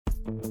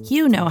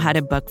You know how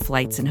to book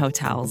flights and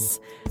hotels.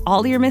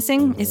 All you're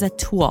missing is a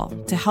tool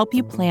to help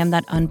you plan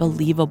that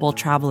unbelievable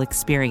travel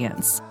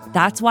experience.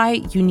 That's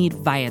why you need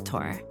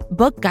Viator.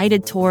 Book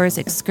guided tours,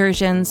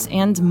 excursions,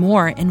 and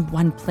more in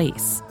one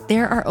place.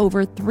 There are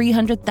over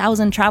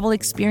 300,000 travel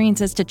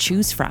experiences to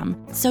choose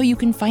from, so you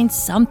can find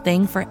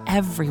something for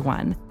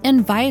everyone.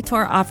 And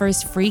Viator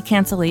offers free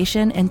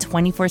cancellation and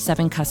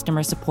 24/7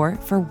 customer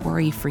support for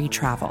worry-free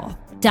travel.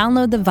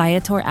 Download the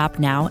Viator app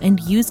now and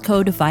use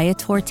code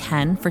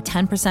Viator10 for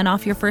 10%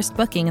 off your first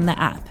booking in the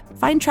app.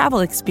 Find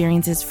travel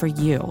experiences for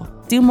you.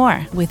 Do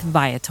more with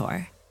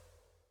Viator.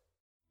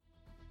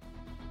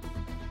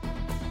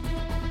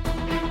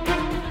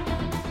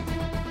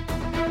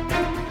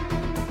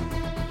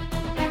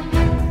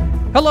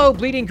 Hello,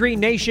 Bleeding Green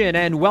Nation,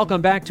 and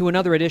welcome back to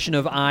another edition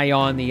of Eye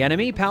on the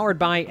Enemy, powered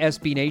by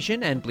SB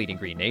Nation and Bleeding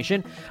Green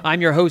Nation. I'm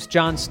your host,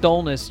 John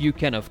Stolnis. You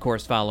can, of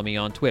course, follow me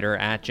on Twitter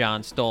at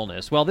John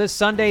Stolnis. Well, this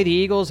Sunday, the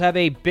Eagles have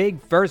a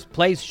big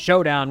first-place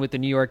showdown with the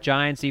New York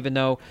Giants, even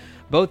though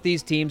both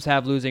these teams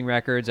have losing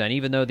records, and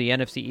even though the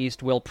NFC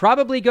East will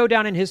probably go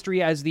down in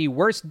history as the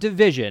worst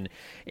division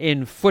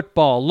in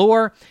football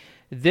lore.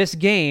 This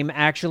game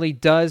actually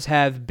does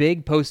have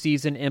big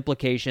postseason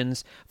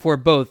implications for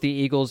both the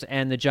Eagles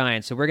and the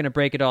Giants. So we're going to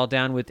break it all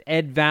down with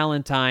Ed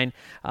Valentine,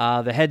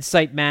 the head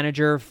site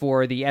manager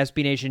for the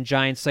SB Nation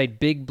Giants site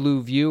Big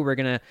Blue View. We're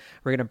gonna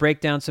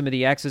break down some of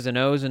the X's and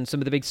O's and some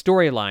of the big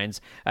storylines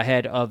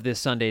ahead of this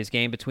Sunday's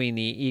game between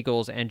the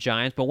Eagles and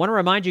Giants. But I want to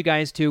remind you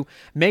guys to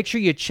make sure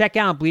you check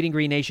out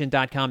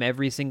bleedinggreennation.com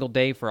every single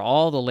day for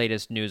all the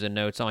latest news and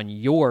notes on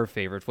your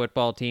favorite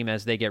football team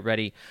as they get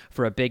ready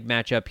for a big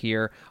matchup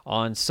here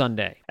on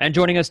Sunday. And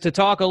joining us to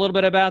talk a little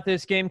bit about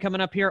this game coming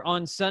up here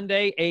on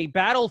Sunday, a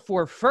battle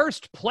for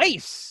first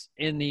place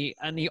in the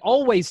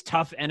always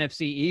tough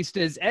NFC East,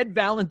 is Ed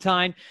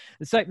Valentine,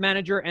 the site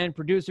manager and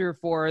producer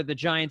for the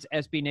Giants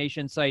SB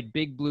Nation site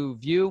Big Blue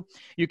View.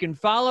 You can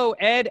follow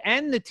Ed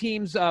and the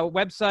team's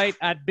website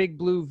at Big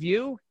Blue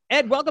View.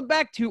 Ed, welcome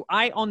back to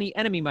Eye on the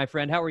Enemy, my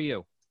friend. How are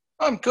you?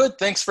 I'm good.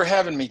 Thanks for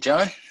having me,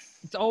 John.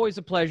 It's always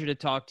a pleasure to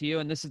talk to you,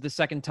 and this is the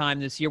second time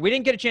this year. We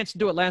didn't get a chance to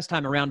do it last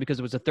time around because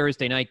it was a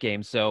Thursday night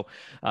game, so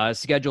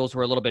schedules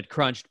were a little bit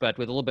crunched, but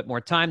with a little bit more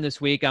time this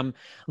week, I'm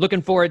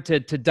looking forward to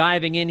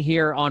diving in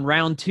here on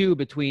round two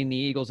between the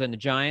Eagles and the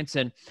Giants.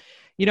 And,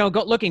 you know,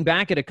 looking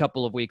back at a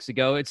couple of weeks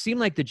ago, it seemed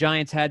like the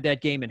Giants had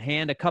that game in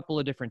hand a couple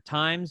of different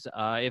times.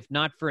 If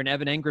not for an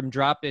Evan Engram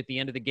drop at the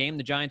end of the game,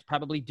 the Giants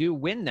probably do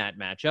win that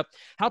matchup.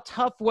 How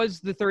tough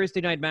was the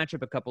Thursday night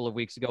matchup a couple of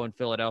weeks ago in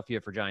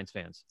Philadelphia for Giants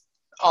fans?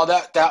 Oh,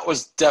 that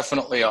was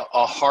definitely a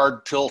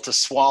hard pill to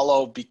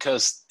swallow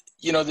because,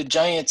 you know, the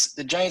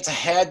Giants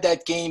had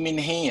that game in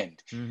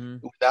hand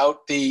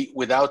without the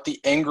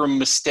Engram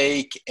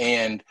mistake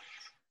and,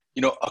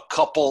 you know, a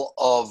couple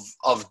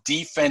of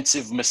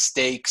defensive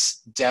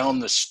mistakes down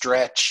the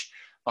stretch.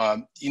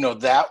 You know,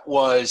 that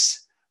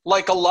was,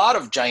 like a lot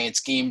of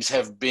Giants games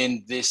have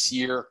been this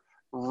year,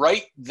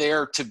 right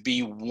there to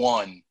be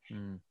won.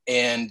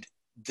 And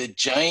the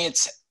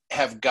Giants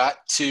have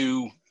got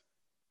to –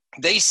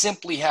 they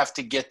simply have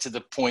to get to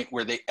the point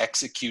where they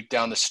execute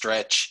down the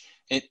stretch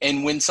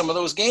and win some of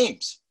those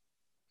games.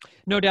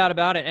 No doubt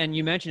about it. And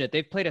you mentioned it.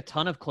 They've played a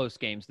ton of close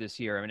games this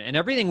year. And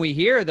everything we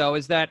hear, though,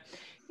 is that,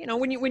 you know,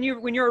 when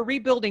you're a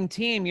rebuilding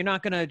team, you're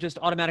not going to just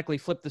automatically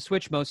flip the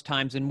switch most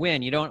times and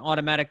win. You don't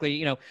automatically,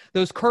 you know,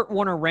 those Kurt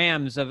Warner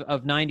Rams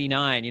of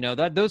 99, you know,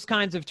 those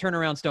kinds of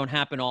turnarounds don't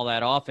happen all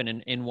that often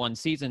in one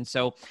season.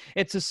 So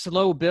it's a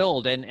slow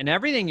build. And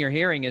everything you're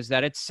hearing is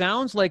that it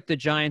sounds like the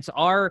Giants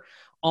are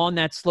on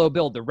that slow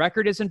build. The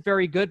record isn't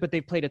very good, but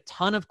they've played a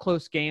ton of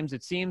close games.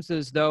 It seems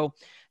as though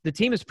the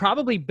team is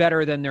probably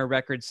better than their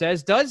record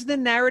says. Does the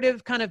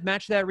narrative kind of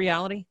match that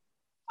reality?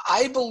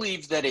 I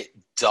believe that it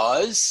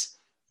does.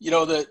 You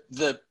know,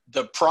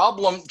 the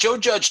problem, Joe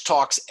Judge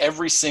talks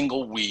every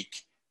single week,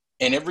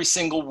 and every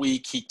single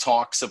week he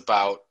talks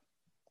about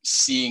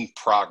seeing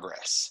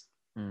progress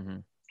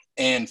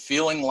and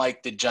feeling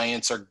like the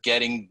Giants are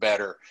getting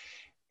better.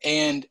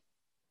 And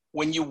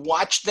when you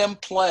watch them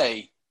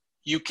play,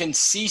 you can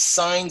see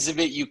signs of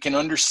it. You can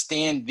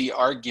understand the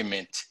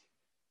argument.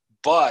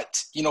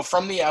 But, you know,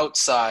 from the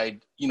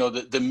outside, you know,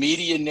 the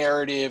media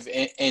narrative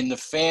and the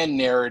fan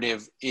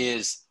narrative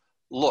is,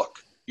 look,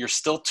 you're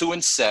still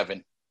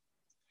 2-7.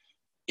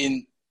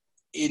 In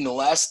the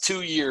last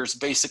 2 years,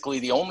 basically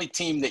the only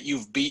team that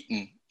you've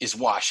beaten is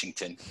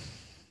Washington,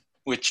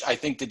 which I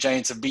think the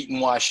Giants have beaten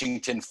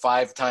Washington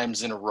 5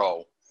 times in a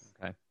row.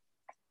 Okay.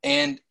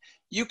 And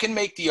you can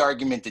make the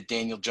argument that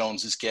Daniel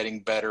Jones is getting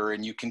better,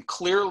 and you can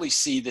clearly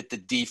see that the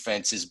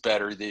defense is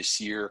better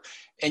this year,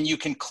 and you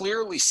can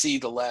clearly see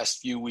the last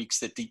few weeks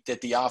that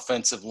the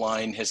offensive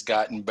line has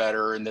gotten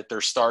better and that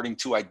they're starting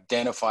to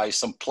identify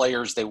some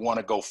players they want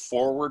to go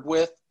forward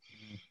with.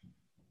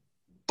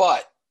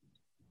 But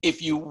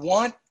if you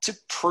want to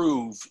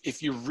prove,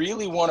 if you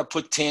really want to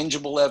put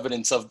tangible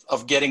evidence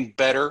of getting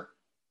better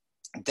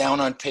down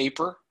on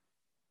paper,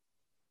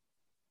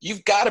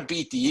 you've got to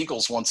beat the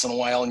Eagles once in a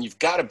while, and you've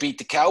got to beat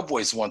the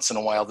Cowboys once in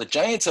a while. The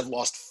Giants have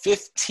lost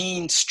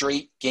 15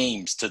 straight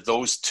games to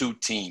those two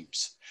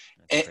teams.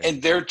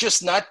 And they're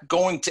just not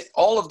going to –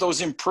 all of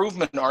those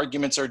improvement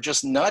arguments are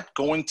just not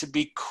going to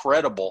be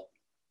credible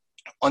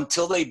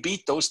until they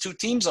beat those two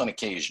teams on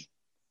occasion.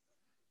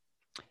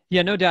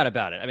 Yeah, no doubt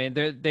about it. I mean,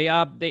 they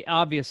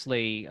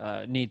obviously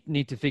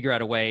need to figure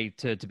out a way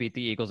to beat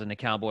the Eagles and the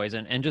Cowboys.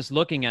 And just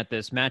looking at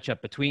this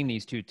matchup between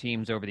these two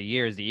teams over the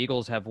years, the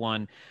Eagles have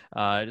won,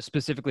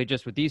 specifically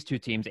just with these two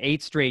teams,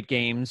 8 straight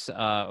games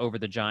over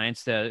the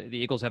Giants. The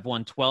Eagles have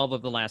won 12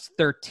 of the last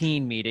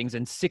 13 meetings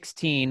and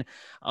 16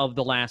 of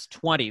the last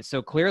 20.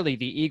 So clearly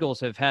the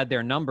Eagles have had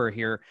their number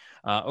here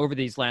over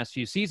these last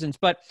few seasons.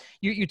 But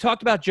you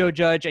talked about Joe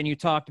Judge and you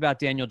talked about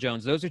Daniel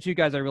Jones. Those are two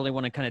guys I really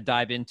want to kind of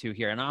dive into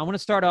here. And I want to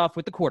start off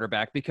with the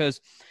quarterback,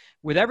 because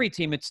with every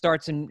team, it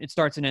starts and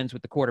ends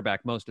with the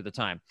quarterback most of the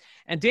time.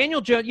 And Daniel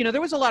Jones, there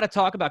was a lot of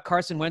talk about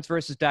Carson Wentz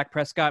versus Dak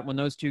Prescott when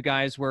those two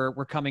guys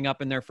were coming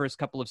up in their first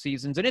couple of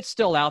seasons. And it's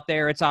still out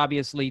there. It's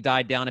obviously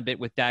died down a bit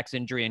with Dak's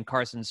injury and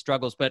Carson's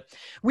struggles. But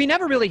we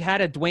never really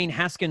had a Dwayne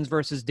Haskins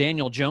versus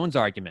Daniel Jones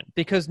argument,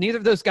 because neither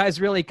of those guys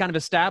really kind of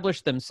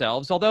established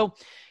themselves. Although,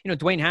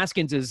 Dwayne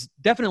Haskins is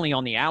definitely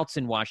on the outs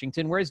in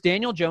Washington, whereas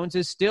Daniel Jones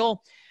is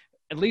still,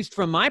 at least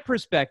from my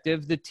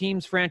perspective, the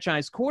team's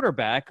franchise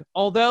quarterback.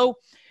 Although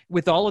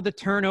with all of the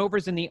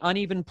turnovers and the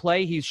uneven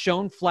play, he's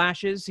shown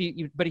flashes,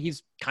 but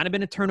he's kind of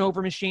been a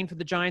turnover machine for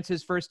the Giants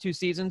his first 2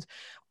 seasons.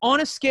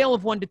 On a scale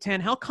of 1 to 10,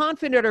 how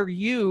confident are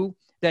you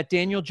that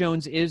Daniel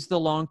Jones is the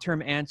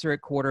long-term answer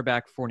at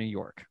quarterback for New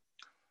York?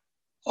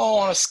 Oh,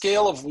 on a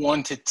scale of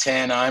 1 to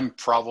 10, I'm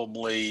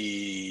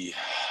probably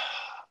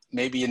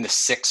maybe in the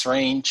 6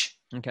 range.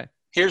 Okay.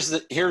 Here's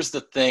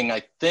the thing.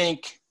 I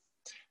think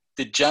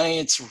the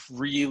Giants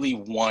really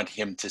want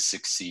him to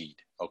succeed,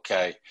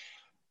 okay?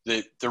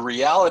 The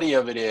reality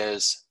of it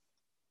is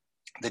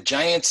the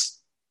Giants,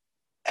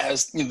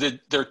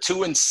 they're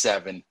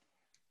 2-7.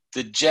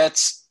 The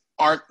Jets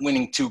aren't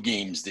winning 2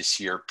 games this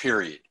year,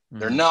 period. Mm-hmm.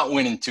 They're not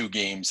winning 2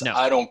 games. No.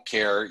 I don't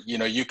care.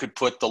 You could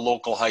put the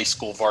local high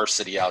school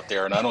varsity out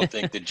there, and I don't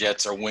think the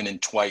Jets are winning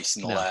twice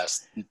in the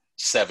last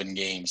 7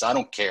 games. I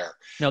don't care.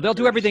 No, they'll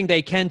do everything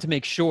they can to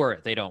make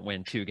sure they don't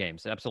win 2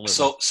 games. Absolutely.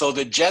 So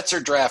the Jets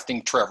are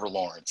drafting Trevor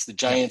Lawrence. The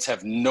Giants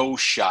have no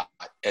shot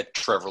at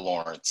Trevor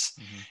Lawrence.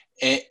 Mm-hmm.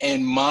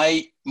 And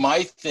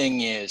my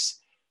thing is,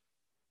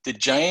 the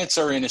Giants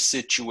are in a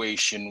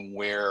situation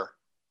where,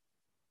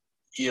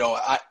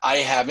 I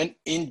haven't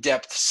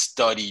in-depth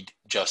studied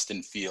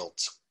Justin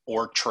Fields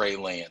or Trey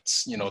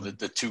Lance, mm-hmm.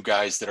 the 2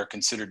 guys that are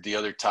considered the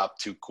other top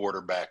 2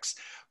 quarterbacks.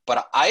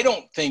 But I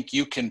don't think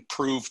you can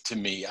prove to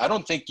me, I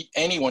don't think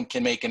anyone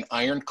can make an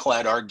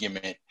ironclad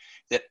argument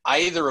that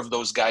either of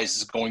those guys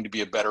is going to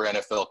be a better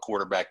NFL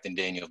quarterback than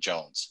Daniel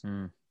Jones.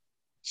 Mm.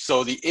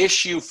 So the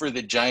issue for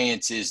the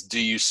Giants is, do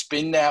you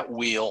spin that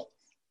wheel,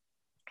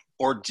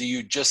 or do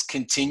you just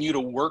continue to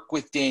work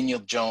with Daniel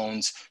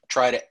Jones,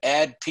 try to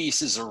add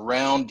pieces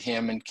around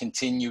him and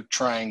continue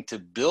trying to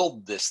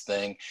build this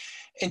thing?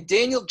 And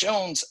Daniel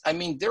Jones,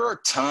 there are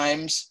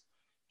times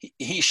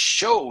he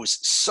shows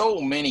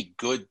so many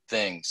good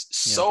things,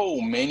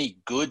 so many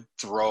good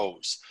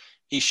throws.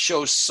 He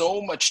shows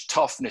so much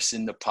toughness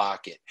in the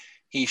pocket.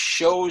 He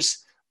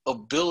shows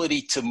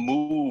ability to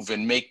move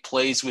and make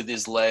plays with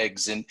his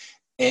legs and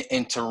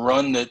to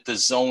run the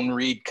zone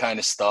read kind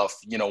of stuff,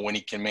 when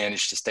he can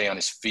manage to stay on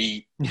his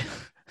feet.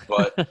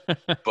 But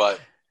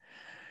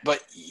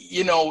that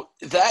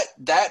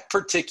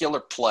particular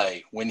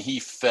play when he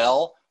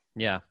fell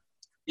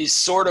is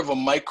sort of a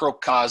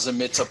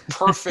microcosm. It's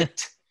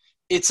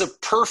a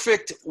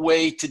perfect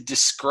way to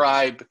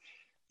describe,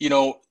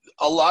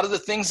 a lot of the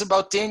things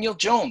about Daniel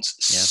Jones.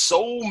 Yeah.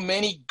 So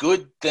many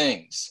good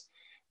things.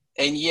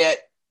 And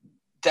yet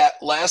that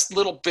last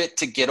little bit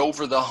to get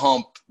over the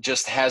hump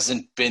just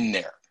hasn't been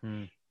there.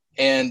 Hmm.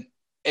 And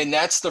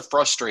that's the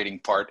frustrating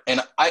part.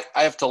 And I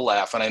have to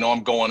laugh, and I know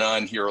I'm going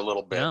on here a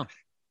little bit. Yeah.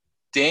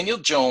 Daniel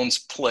Jones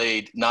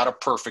played not a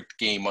perfect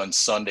game on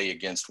Sunday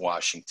against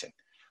Washington,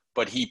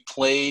 but he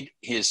played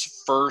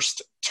his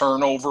first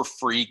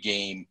turnover-free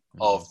game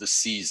of the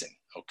season,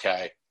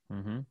 okay?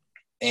 Mm-hmm.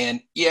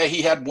 And,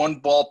 he had 1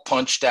 ball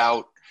punched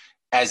out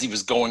as he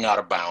was going out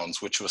of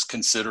bounds, which was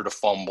considered a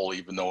fumble,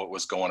 even though it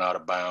was going out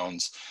of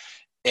bounds.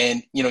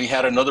 And, he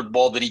had another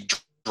ball that he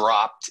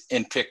dropped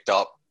and picked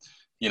up,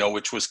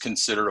 which was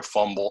considered a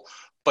fumble.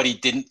 But he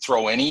didn't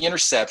throw any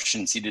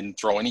interceptions. He didn't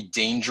throw any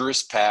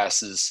dangerous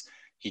passes.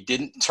 He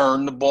didn't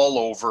turn the ball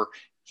over.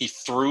 He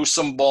threw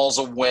some balls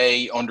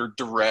away under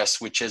duress,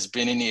 which has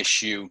been an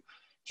issue.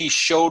 He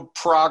showed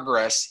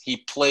progress. He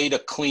played a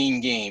clean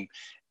game.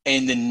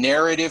 And the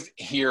narrative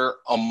here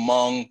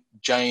among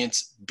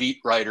Giants beat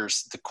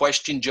writers, the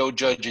question Joe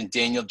Judge and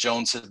Daniel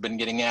Jones have been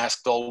getting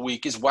asked all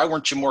week is, why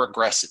weren't you more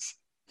aggressive?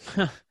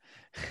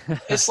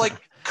 It's like,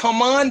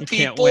 come on,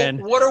 people.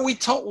 What are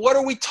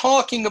we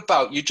talking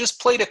about? You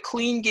just played a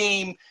clean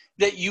game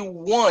that you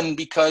won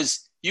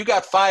because you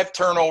got 5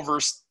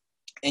 turnovers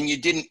and you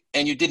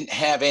didn't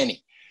have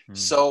any.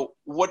 So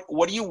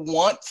what do you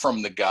want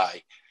from the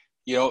guy?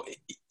 You know,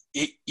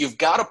 you've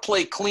got to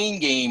play clean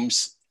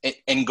games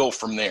and go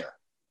from there.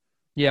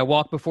 Yeah,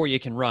 walk before you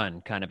can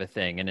run kind of a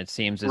thing. And it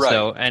seems as Right.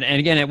 though, and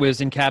again, it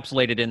was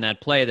encapsulated in that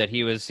play that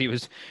he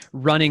was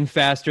running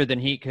faster than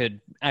he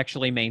could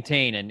actually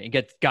maintain,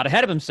 and got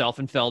ahead of himself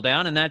and fell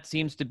down. And that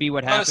seems to be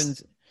what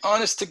happens.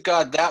 Honest to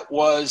God, that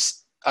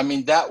was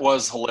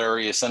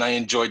hilarious. And I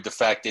enjoyed the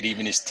fact that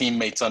even his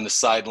teammates on the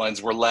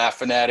sidelines were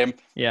laughing at him.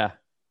 Yeah.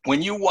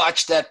 When you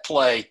watch that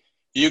play,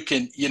 you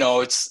can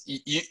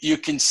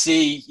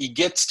see he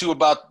gets to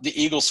about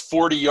the Eagles'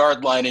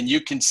 40-yard line, and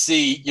you can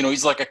see,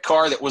 he's like a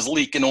car that was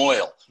leaking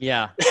oil.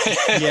 Yeah.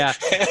 Yeah.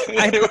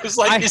 It was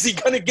like, is he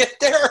going to get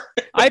there?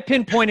 I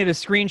pinpointed a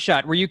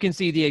screenshot where you can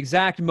see the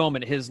exact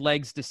moment his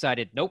legs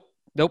decided, nope,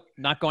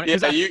 not going.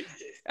 Yeah,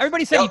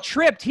 everybody said he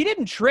tripped. He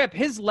didn't trip.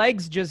 His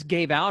legs just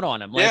gave out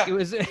on him. Like, it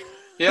was.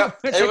 Yeah.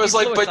 It was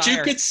like, but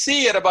you could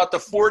see at about the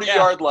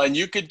 40-yard line,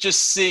 you could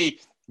just see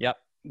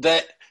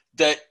that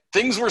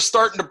things were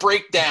starting to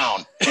break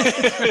down.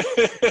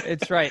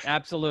 It's right.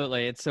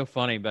 Absolutely. It's so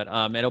funny, but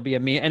it'll be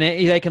and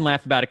they can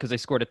laugh about it because they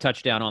scored a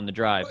touchdown on the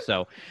drive.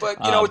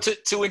 But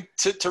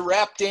to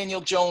wrap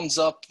Daniel Jones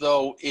up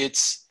though,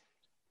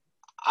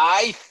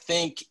 I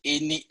think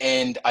in the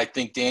end, I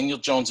think Daniel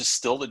Jones is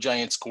still the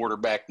Giants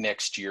quarterback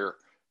next year.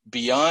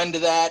 Beyond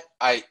that,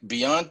 I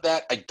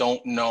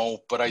don't know,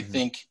 but I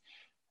think,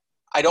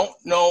 I don't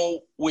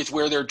know with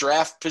where their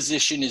draft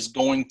position is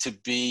going to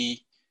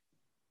be.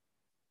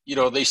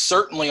 They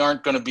certainly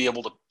aren't going to be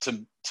able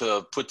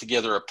to put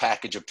together a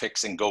package of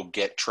picks and go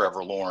get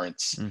Trevor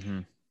Lawrence. Mm-hmm.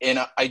 And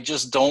I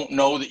just don't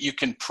know that you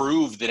can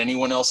prove that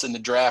anyone else in the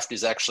draft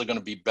is actually going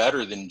to be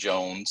better than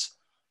Jones.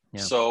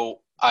 Yeah.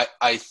 So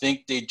I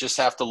think they just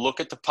have to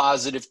look at the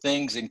positive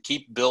things and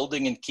keep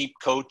building and keep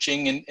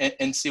coaching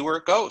and see where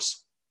it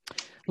goes.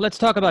 Let's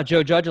talk about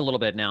Joe Judge a little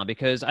bit now,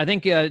 because I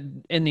think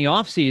in the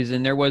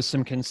offseason there was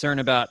some concern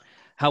about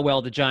how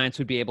well the Giants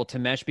would be able to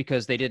mesh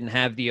because they didn't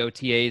have the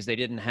OTAs, they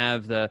didn't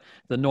have the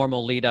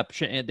normal lead up,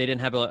 they didn't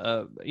have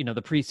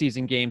the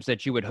preseason games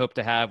that you would hope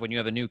to have when you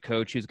have a new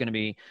coach who's going to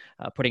be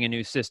putting a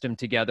new system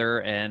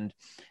together. And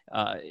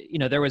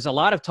there was a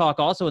lot of talk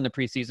also in the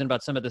preseason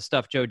about some of the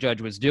stuff Joe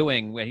Judge was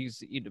doing, where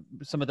he's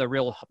some of the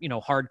real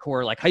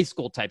hardcore like high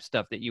school type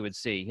stuff that you would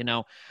see.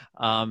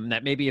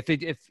 That maybe if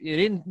it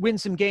didn't win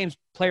some games,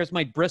 players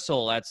might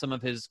bristle at some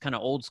of his kind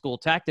of old school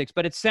tactics.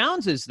 But it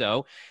sounds as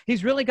though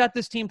he's really got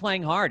this team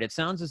playing hard. It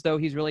sounds as though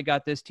he's really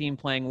got this team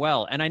playing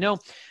well. And I know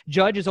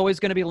Judge is always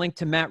going to be linked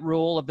to Matt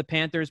Rule of the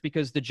Panthers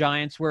because the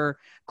Giants were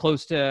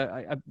close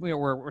to,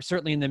 we're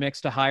certainly in the mix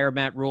to hire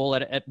Matt Rule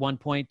at one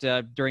point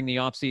during the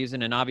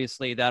offseason. And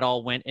obviously that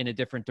all went in a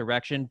different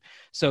direction.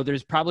 So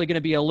there's probably going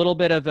to be a little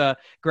bit of a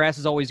grass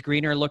is always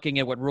greener looking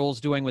at what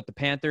Rule's doing with the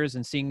Panthers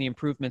and seeing the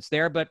improvements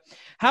there. But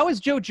how is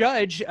Joe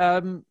Judge,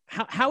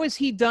 how is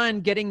he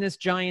done getting this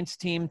Giants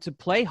team to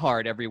play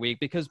hard every week?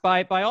 Because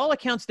by all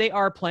accounts, they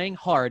are playing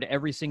hard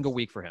every single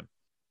week for him.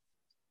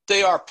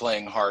 They are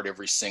playing hard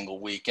every single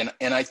week.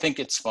 And I think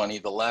it's funny.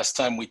 The last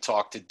time we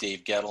talked to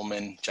Dave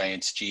Gettleman,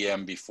 Giants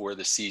GM, before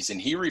the season,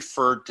 he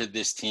referred to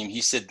this team.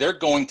 He said, they're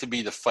going to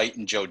be the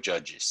fighting Joe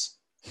Judges,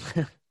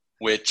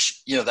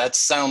 which, that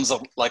sounds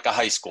like a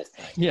high school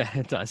thing. Yeah,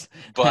 it does.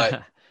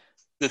 But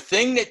the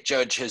thing that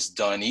Judge has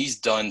done, he's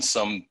done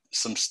some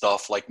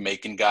stuff like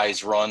making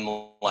guys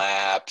run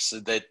laps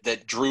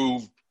that drew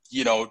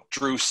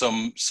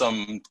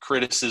some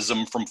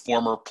criticism from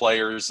former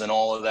players and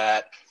all of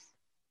that.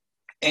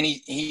 And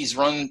he's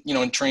run,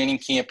 in training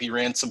camp, he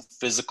ran some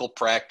physical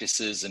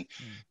practices and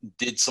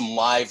did some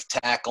live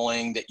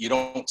tackling that you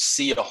don't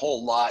see a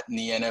whole lot in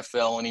the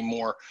NFL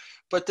anymore.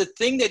 But the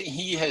thing that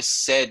he has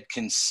said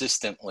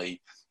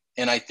consistently,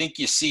 and I think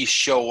you see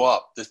show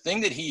up, the thing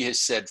that he has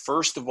said,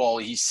 first of all,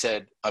 he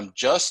said, I'm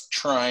just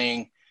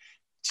trying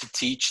to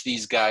teach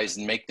these guys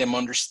and make them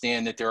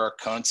understand that there are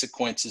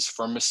consequences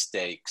for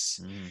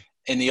mistakes.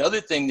 And the other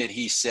thing that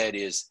he said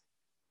is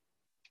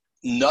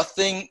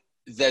nothing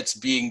that's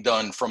being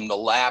done, from the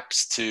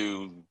laps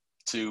to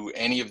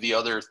any of the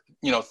other,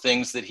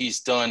 things that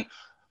he's done,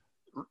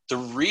 the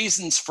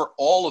reasons for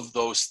all of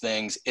those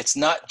things, it's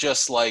not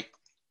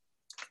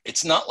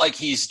like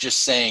he's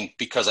just saying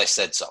because I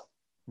said so.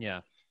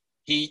 Yeah.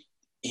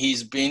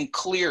 He's been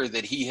clear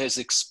that he has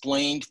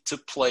explained to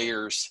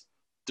players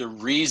the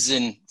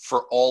reason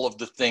for all of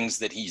the things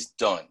that he's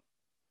done.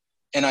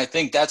 And I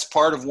think that's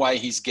part of why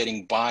he's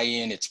getting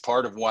buy-in. It's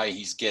part of why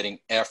he's getting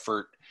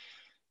effort.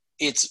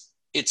 It's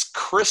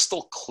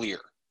crystal clear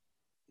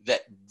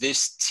that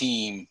this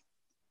team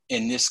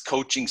and this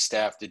coaching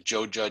staff that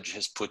Joe Judge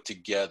has put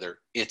together,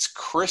 it's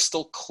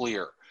crystal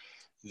clear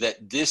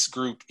that this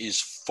group is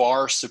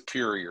far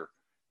superior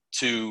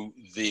to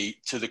the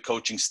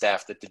coaching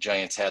staff that the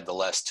Giants had the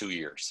last 2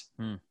 years.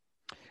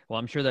 Well,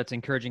 I'm sure that's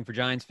encouraging for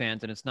Giants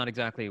fans, and it's not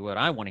exactly what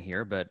I want to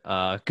hear, but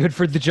good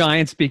for the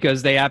Giants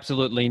because they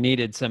absolutely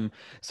needed some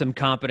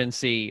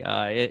competency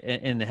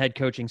in the head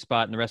coaching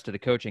spot and the rest of the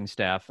coaching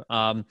staff.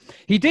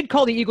 He did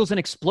call the Eagles an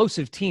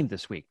explosive team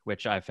this week,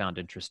 which I found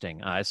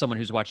interesting. As someone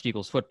who's watched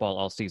Eagles football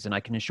all season,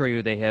 I can assure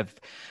you they have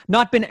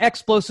not been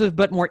explosive,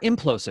 but more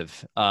implosive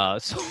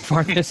so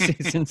far this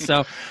season.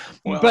 So,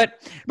 well,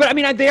 but I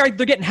mean, they're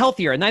getting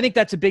healthier, and I think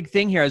that's a big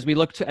thing here as we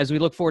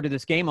look forward to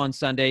this game on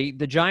Sunday.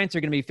 The Giants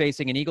are going to be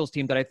facing an Eagles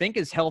team that I think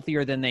is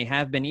healthier than they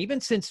have been even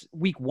since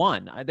week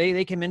one.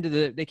 They came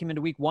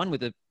into week one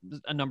with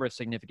a number of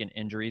significant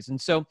injuries,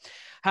 and so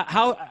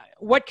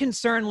what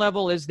concern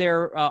level is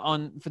there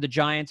for the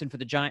Giants and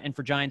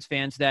for Giants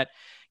fans that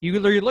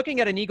you're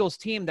looking at an Eagles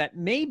team that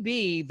may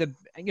be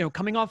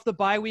coming off the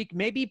bye week,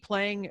 maybe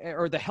playing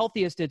or the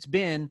healthiest it's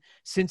been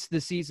since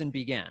the season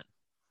began?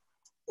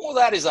 Well,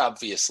 that is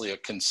obviously a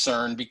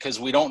concern because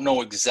we don't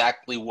know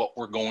exactly what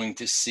we're going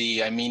to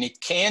see. I mean,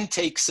 it can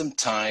take some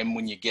time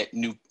when you get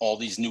all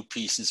these new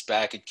pieces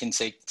back. It can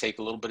take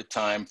a little bit of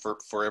time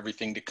for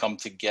everything to come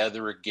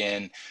together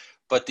again.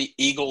 But the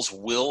Eagles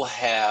will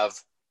have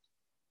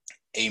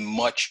a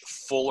much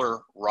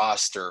fuller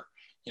roster,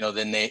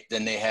 than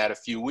they had a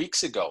few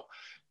weeks ago.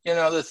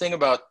 The thing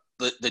about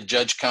the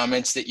Judge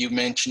comments that you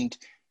mentioned,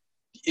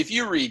 if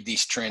you read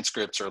these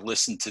transcripts or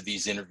listen to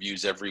these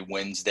interviews every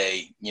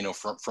Wednesday,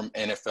 from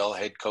NFL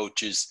head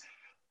coaches,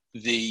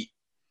 the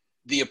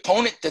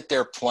opponent that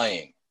they're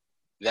playing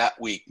that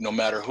week, no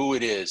matter who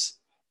it is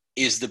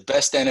the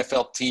best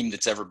NFL team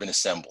that's ever been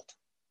assembled.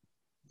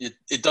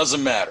 It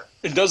doesn't matter.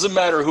 It doesn't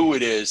matter who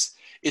it is.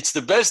 It's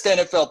the best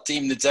NFL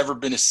team that's ever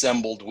been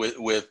assembled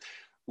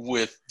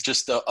with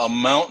just a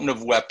mountain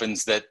of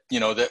weapons that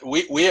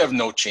we have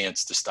no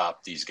chance to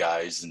stop these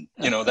guys. And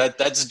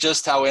that's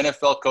just how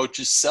NFL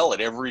coaches sell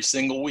it every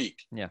single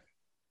week.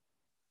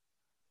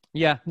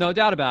 Yeah, no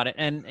doubt about it.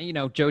 And,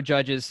 Joe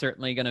Judge is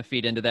certainly going to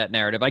feed into that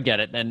narrative. I get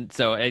it. And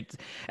so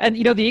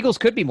the Eagles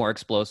could be more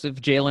explosive.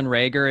 Jalen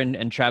Reagor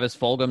and Travis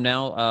Fulgham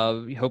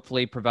now,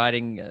 hopefully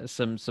providing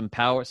some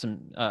power,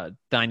 some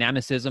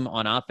dynamicism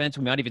on offense.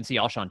 We might even see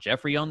Alshon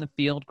Jeffrey on the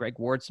field, Greg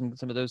Ward, some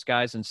of those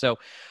guys.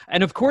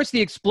 And of course, the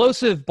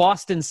explosive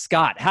Boston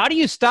Scott. How do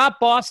you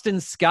stop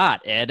Boston Scott,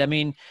 Ed? I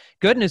mean,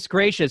 goodness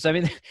gracious. I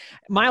mean,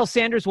 Miles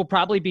Sanders will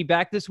probably be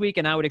back this week,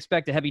 and I would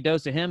expect a heavy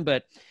dose of him,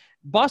 but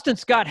Boston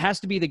Scott has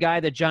to be the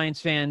guy that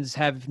Giants fans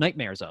have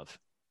nightmares of.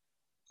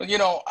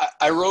 Well,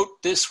 I wrote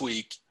this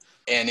week,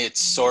 and it's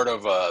sort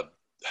of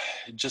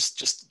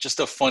just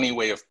a funny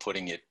way of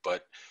putting it,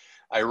 but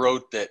I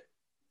wrote that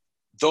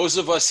those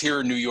of us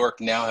here in New York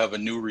now have a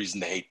new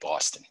reason to hate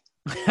Boston.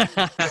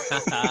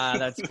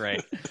 That's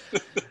great.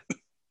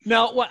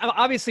 No, well,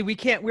 obviously we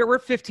can't. We're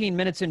 15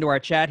 minutes into our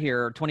chat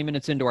here, or 20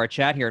 minutes into our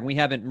chat here, and we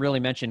haven't really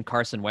mentioned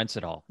Carson Wentz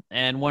at all.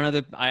 And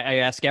I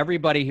ask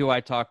everybody who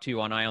I talk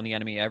to on Eye on the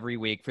Enemy every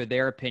week for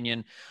their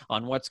opinion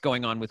on what's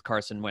going on with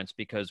Carson Wentz,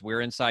 because we're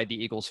inside the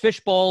Eagles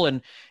fishbowl,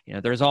 and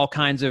there's all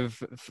kinds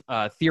of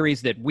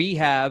theories that we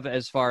have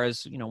as far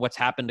as what's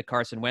happened to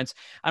Carson Wentz.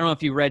 I don't know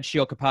if you read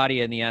Sheil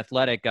Kapadia in The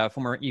Athletic,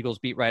 former Eagles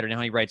beat writer.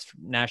 Now he writes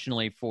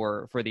nationally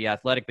for The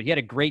Athletic, but he had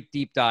a great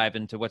deep dive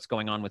into what's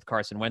going on with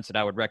Carson Wentz that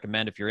I would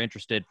recommend if you're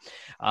interested.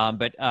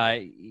 But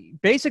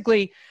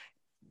basically,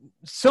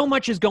 so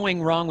much is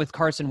going wrong with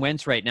Carson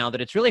Wentz right now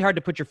that it's really hard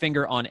to put your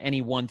finger on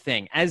any one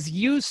thing. As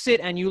you sit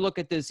and you look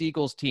at this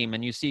Eagles team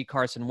and you see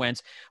Carson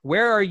Wentz,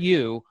 where are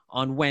you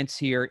on Wentz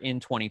here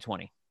in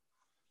 2020?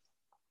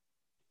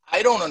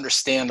 I don't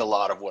understand a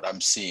lot of what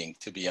I'm seeing,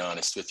 to be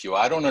honest with you.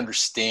 I don't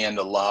understand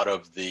a lot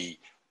of the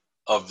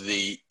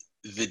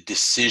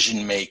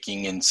decision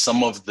making and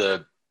some of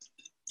the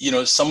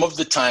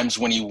times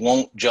when he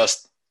won't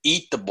just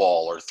eat the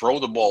ball or throw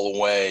the ball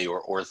away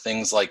or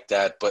things like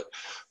that.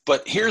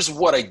 But here's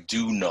what I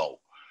do know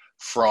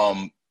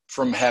from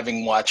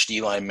having watched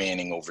Eli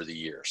Manning over the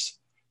years.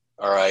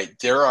 All right.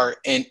 There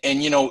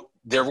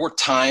were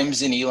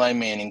times in Eli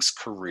Manning's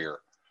career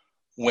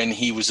when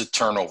he was a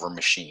turnover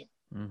machine.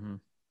 Mm-hmm.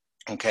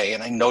 Okay.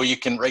 And I know you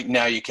can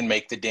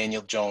make the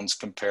Daniel Jones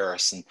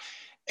comparison.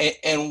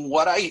 And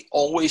what I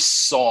always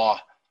saw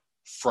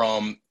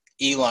from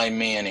Eli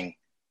Manning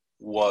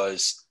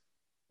was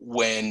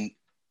when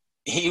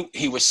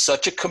he was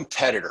such a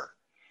competitor,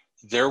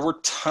 there were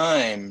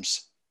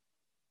times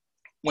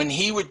when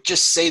he would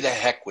just say the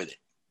heck with it.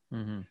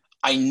 Mm-hmm.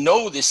 I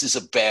know this is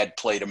a bad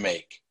play to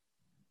make,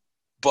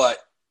 but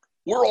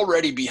we're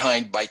already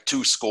behind by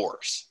 2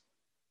 scores.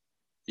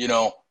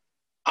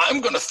 I'm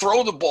going to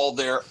throw the ball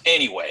there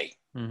anyway.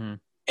 Mm-hmm.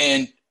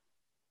 And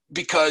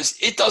because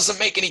it doesn't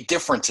make any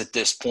difference at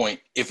this point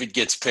if it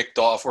gets picked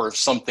off or if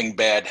something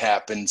bad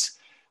happens,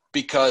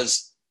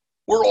 because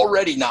we're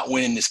already not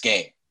winning this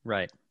game.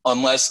 Right.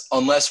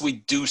 Unless we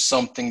do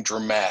something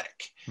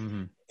dramatic.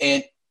 Mm-hmm.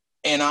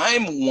 And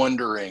I'm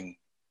wondering,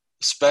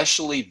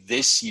 especially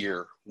this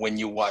year when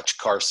you watch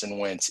Carson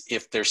Wentz,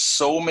 if there's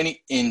so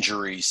many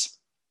injuries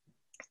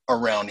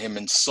around him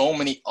and so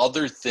many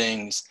other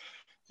things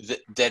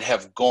that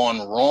have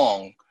gone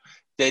wrong,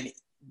 that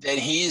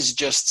he's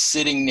just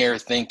sitting there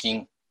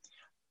thinking,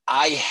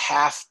 I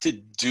have to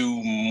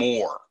do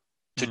more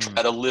to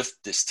try to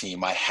lift this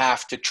team. I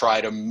have to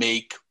try to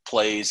make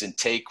plays and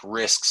take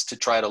risks to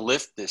try to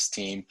lift this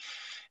team.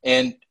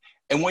 And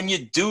when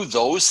you do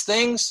those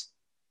things,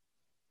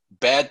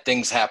 bad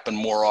things happen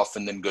more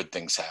often than good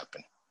things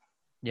happen.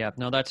 Yeah,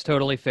 no, that's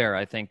totally fair.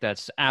 I think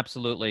that's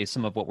absolutely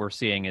some of what we're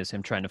seeing is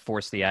him trying to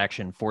force the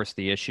action, force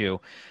the issue.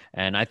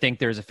 And I think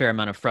there's a fair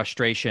amount of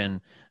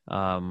frustration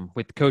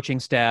with the coaching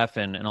staff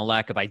and a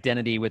lack of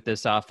identity with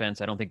this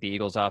offense. I don't think the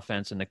Eagles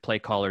offense and the play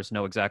callers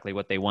know exactly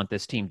what they want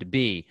this team to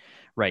be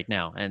right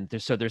now. And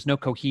so there's no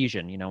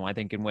cohesion. You know, I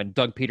think when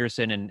Doug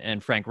Peterson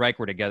and Frank Reich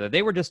were together,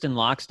 they were just in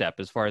lockstep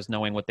as far as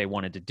knowing what they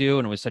wanted to do.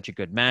 And it was such a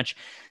good match.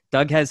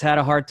 Doug has had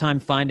a hard time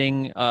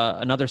finding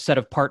another set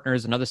of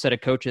partners, another set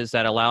of coaches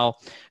that allow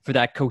for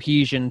that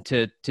cohesion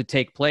to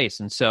take place.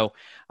 And so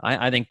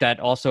I think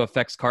that also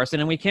affects Carson.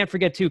 And we can't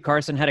forget, too,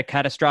 Carson had a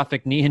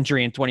catastrophic knee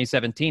injury in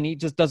 2017. He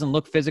just doesn't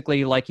look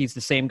physically like he's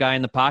the same guy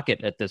in the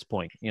pocket at this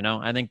point. You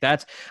know, I think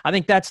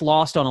that's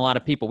lost on a lot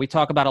of people. We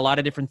talk about a lot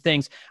of different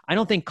things. I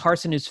don't think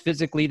Carson is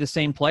physically the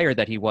same player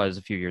that he was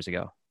a few years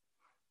ago.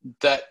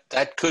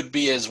 That could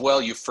be as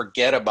well. You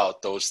forget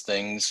about those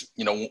things.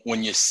 You know,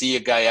 when you see a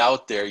guy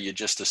out there, you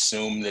just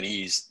assume that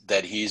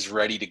he's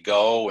ready to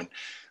go. And,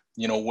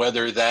 you know,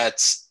 whether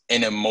that's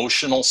an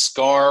emotional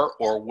scar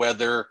or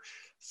whether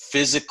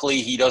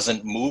physically he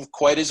doesn't move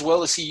quite as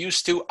well as he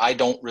used to, I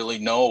don't really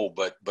know,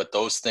 but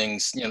those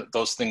things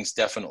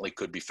definitely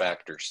could be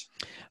factors.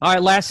 All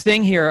right, last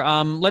thing here.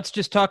 Let's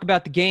just talk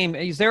about the game.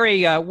 Is there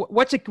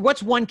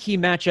what's one key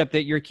matchup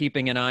that you're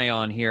keeping an eye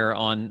on here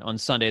on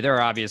Sunday? There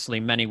are obviously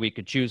many we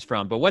could choose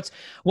from, but what's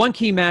one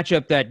key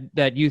matchup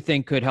that you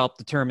think could help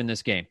determine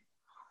this game?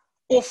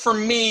 Well, for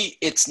me,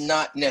 it's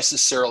not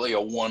necessarily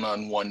a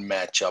one-on-one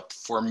matchup.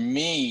 For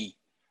me,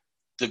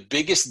 the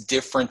biggest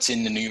difference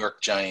in the New York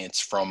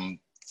Giants from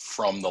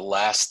the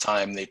last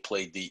time they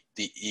played the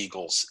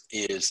Eagles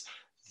is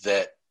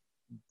that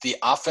the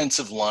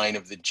offensive line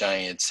of the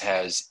Giants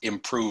has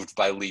improved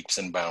by leaps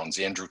and bounds.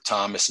 Andrew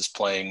Thomas is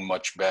playing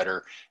much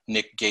better.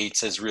 Nick Gates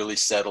has really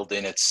settled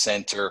in at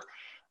center.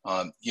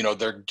 You know,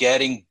 they're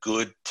getting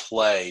good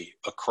play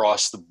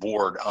across the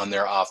board on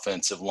their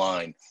offensive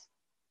line.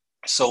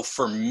 So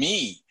for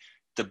me,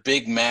 the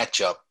big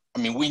matchup, I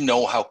mean, we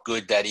know how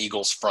good that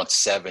Eagles front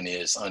seven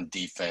is on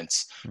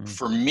defense.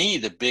 For me,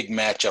 the big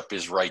matchup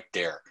is right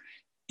there.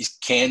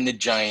 Can the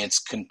Giants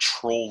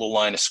control the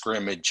line of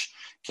scrimmage?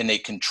 Can they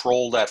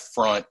control that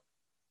front?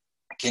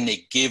 Can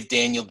they give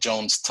Daniel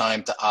Jones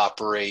time to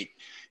operate?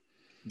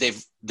 The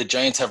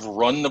Giants have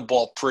run the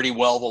ball pretty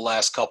well the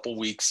last couple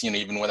weeks, you know,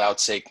 even without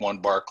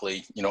Saquon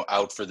Barkley, you know,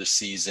 out for the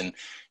season,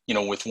 you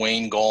know, with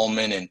Wayne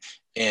Gallman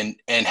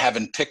and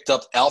having picked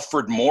up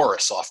Alfred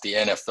Morris off the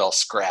NFL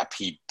scrap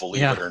heap,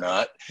 believe it or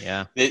not.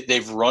 Yeah.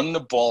 They've run the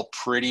ball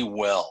pretty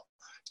well.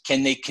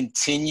 Can they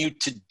continue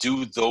to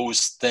do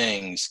those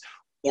things,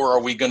 or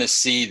are we going to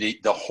see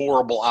the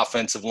horrible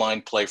offensive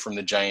line play from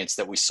the Giants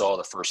that we saw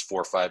the first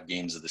 4 or 5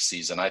 games of the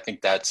season? I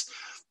think that's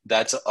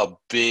a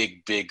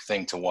big, big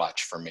thing to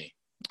watch for me.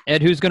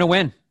 Ed, who's going to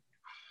win?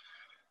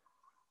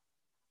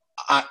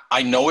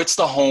 I know it's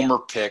the homer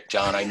pick,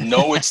 John. I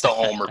know it's the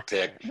homer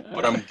pick,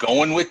 but I'm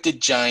going with the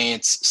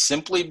Giants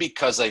simply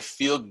because I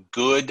feel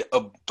good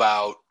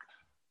about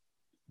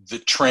the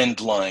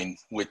trend line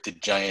with the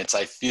Giants.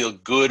 I feel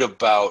good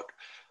about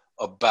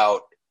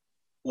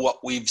what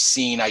we've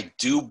seen. I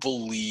do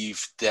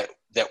believe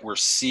that we're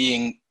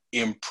seeing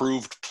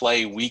improved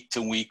play week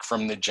to week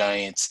from the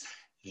Giants.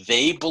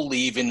 They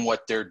believe in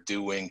what they're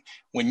doing.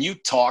 When you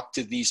talk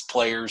to these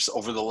players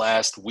over the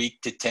last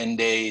week to 10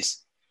 days,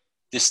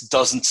 this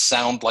doesn't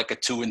sound like a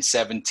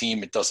 2-7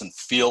 team. It doesn't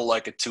feel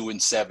like a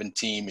 2-7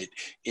 team.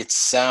 It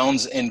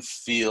sounds and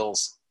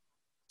feels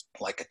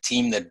like a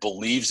team that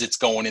believes it's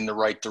going in the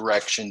right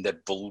direction,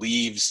 that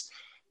believes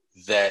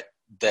that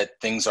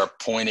things are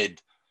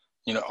pointed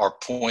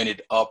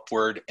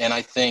upward. And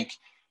I think,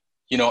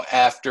 you know,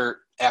 after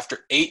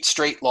 8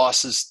 straight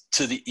losses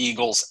to the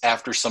Eagles,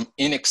 after some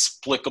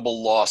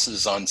inexplicable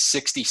losses on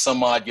 60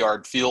 some odd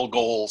yard field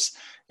goals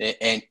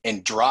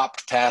and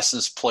dropped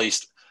passes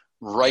placed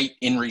right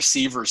in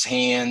receivers'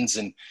 hands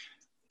and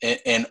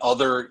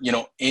other, you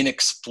know,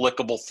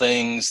 inexplicable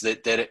things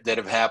that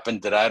have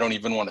happened that I don't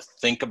even want to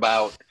think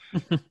about.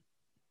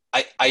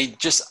 I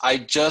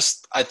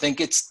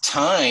think it's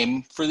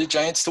time for the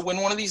Giants to win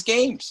one of these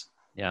games.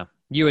 Yeah.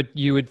 You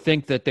would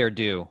think that they're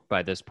due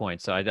by this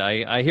point. So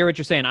I hear what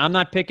you're saying. I'm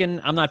not picking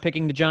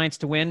the Giants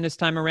to win this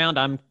time around.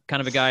 I'm kind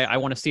of a guy, I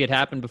want to see it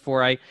happen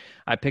before I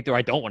pick, or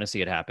I don't want to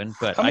see it happen,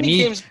 but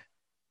games?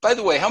 By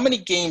the way, how many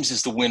games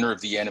is the winner of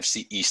the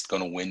NFC East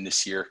going to win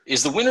this year?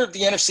 Is the winner of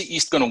the NFC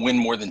East going to win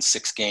more than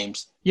 6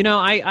 games? You know,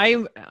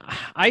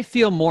 I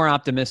feel more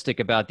optimistic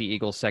about the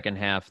Eagles' second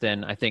half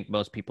than I think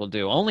most people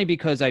do, only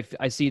because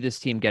I see this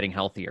team getting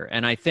healthier.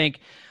 And I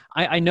think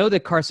I know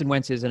that Carson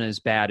Wentz isn't as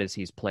bad as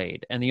he's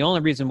played. And the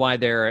only reason why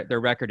their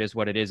record is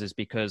what it is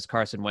because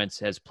Carson Wentz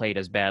has played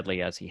as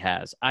badly as he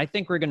has. I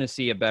think we're going to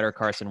see a better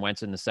Carson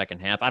Wentz in the second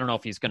half. I don't know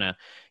if he's going to,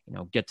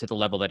 get to the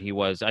level that he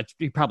was.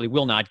 He probably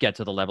will not get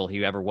to the level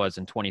he ever was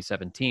in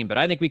 2017, but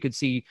I think we could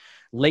see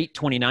late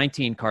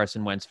 2019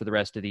 Carson Wentz for the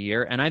rest of the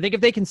year. And I think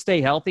if they can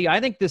stay healthy, I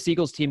think this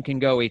Eagles team can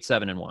go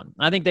 8-7-1.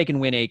 I think they can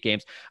win 8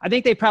 games. I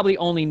think they probably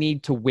only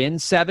need to win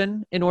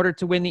 7 in order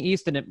to win the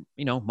East, and it,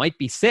 might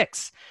be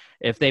 6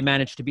 if they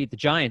manage to beat the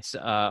Giants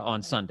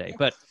on Sunday.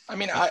 But I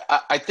mean,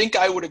 I think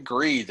I would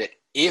agree that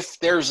if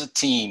there's a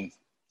team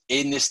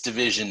in this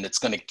division that's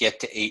going to get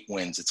to 8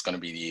 wins, it's going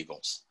to be the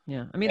Eagles.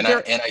 Yeah, I mean,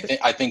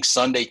 I think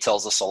Sunday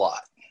tells us a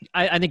lot.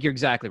 I think you're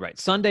exactly right.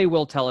 Sunday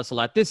will tell us a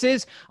lot. This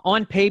is,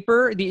 on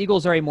paper, the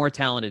Eagles are a more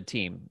talented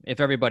team if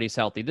everybody's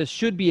healthy. This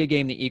should be a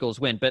game the Eagles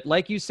win. But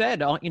like you said,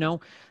 the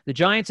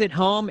Giants at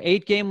home,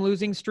 8-game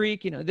losing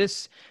streak,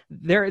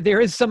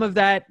 there is some of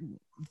that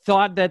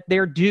thought that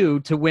they're due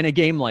to win a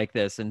game like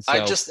this. And so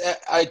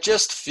I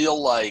just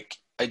feel like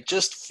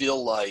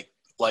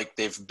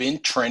they've been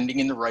trending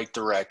in the right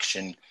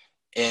direction.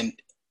 And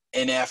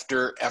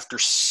after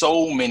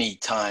so many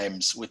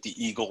times with the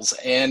Eagles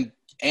and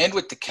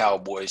with the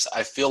Cowboys,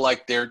 I feel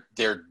like they're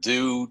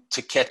due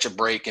to catch a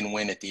break and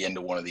win at the end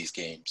of one of these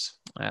games.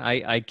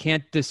 I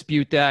can't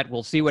dispute that.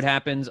 We'll see what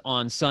happens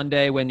on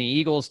Sunday when the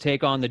Eagles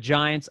take on the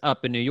Giants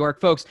up in New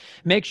York. Folks,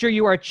 make sure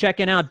you are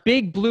checking out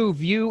Big Blue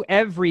View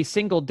every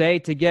single day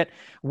to get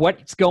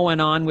what's going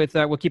on with,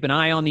 we'll keep an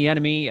eye on the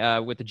enemy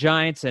with the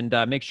Giants, and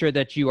make sure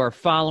that you are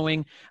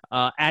following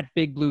at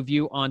Big Blue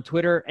View on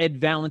Twitter.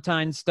 Ed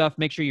Valentine's stuff,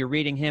 make sure you're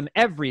reading him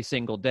every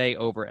single day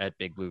over at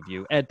Big Blue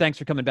View. Ed, thanks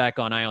for coming back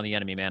on Eye on the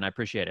Enemy, man. I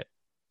appreciate it.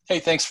 Hey,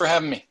 thanks for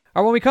having me.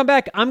 All right, when we come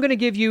back, I'm going to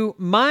give you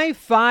my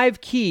 5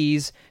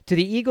 keys to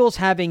the Eagles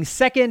having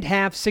second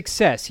half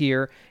success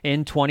here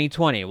in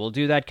 2020. We'll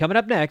do that coming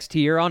up next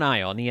here on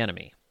Eye on the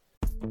Enemy.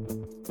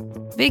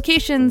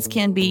 Vacations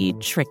can be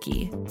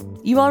tricky.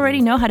 You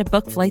already know how to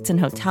book flights and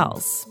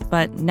hotels,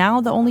 but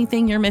now the only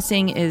thing you're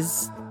missing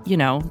is,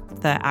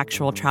 the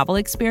actual travel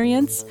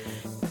experience.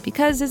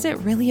 Because is it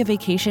really a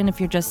vacation if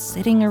you're just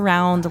sitting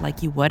around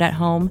like you would at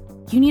home?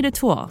 You need a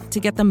tool to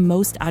get the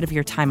most out of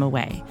your time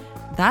away.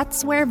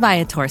 That's where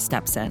Viator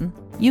steps in.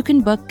 You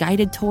can book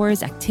guided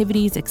tours,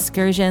 activities,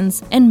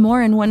 excursions, and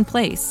more in one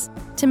place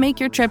to make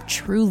your trip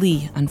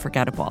truly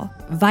unforgettable.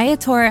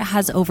 Viator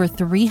has over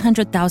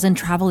 300,000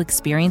 travel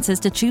experiences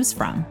to choose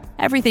from.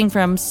 Everything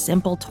from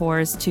simple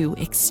tours to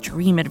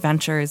extreme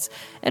adventures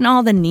and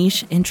all the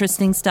niche,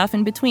 interesting stuff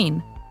in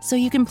between. So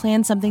you can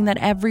plan something that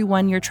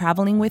everyone you're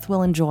traveling with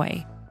will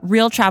enjoy.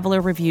 Real traveler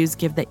reviews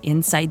give the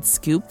inside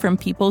scoop from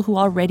people who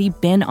already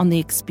been on the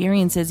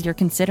experiences you're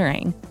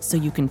considering, so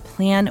you can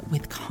plan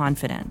with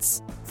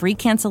confidence. Free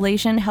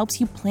cancellation helps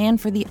you plan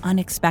for the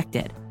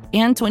unexpected.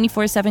 And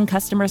 24/7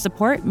 customer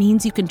support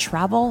means you can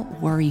travel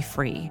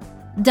worry-free.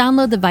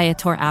 Download the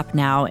Viator app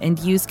now and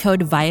use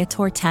code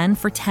Viator10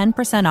 for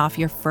 10% off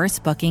your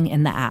first booking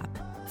in the app.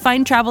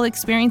 Find travel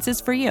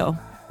experiences for you.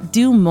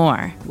 Do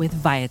more with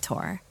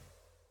Viator.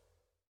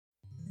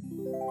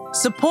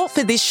 Support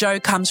for this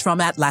show comes from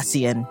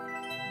Atlassian.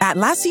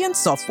 Atlassian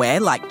software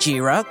like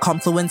Jira,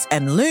 Confluence,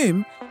 and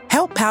Loom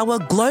help power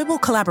global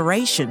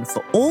collaboration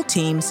for all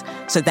teams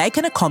so they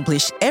can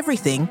accomplish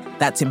everything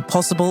that's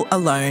impossible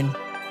alone.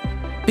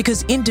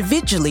 Because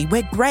individually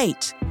we're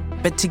great,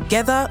 but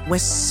together we're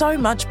so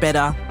much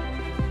better.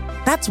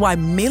 That's why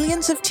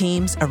millions of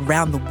teams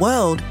around the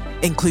world,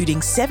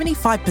 including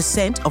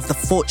 75% of the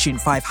Fortune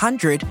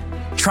 500,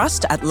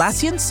 trust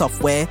Atlassian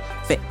software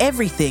for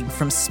everything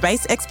from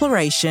space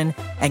exploration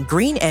and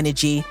green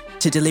energy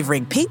to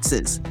delivering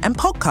pizzas and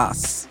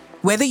podcasts.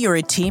 Whether you're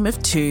a team of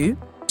 2,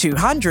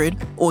 200,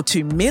 or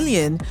 2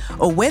 million,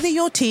 or whether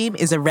your team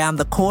is around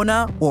the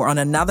corner or on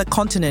another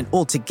continent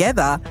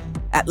altogether,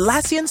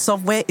 Atlassian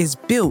software is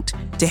built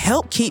to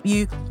help keep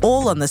you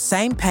all on the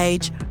same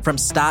page from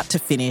start to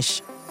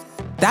finish.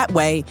 That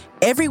way,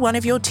 every one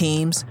of your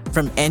teams,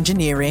 from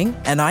engineering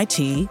and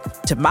IT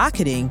to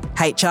marketing,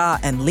 HR,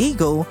 and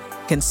legal,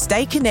 can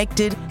stay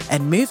connected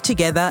and move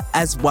together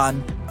as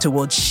one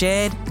towards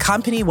shared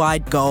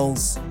company-wide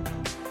goals.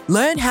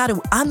 Learn how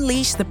to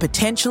unleash the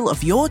potential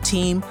of your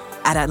team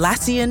at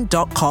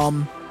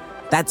Atlassian.com.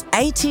 That's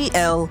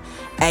Atlassian.com.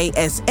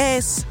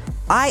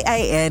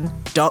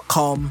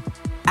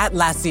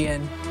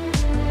 Atlassian.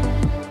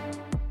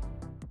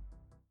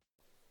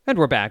 And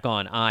we're back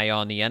on Eye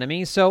on the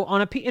Enemy. So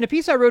in a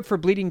piece I wrote for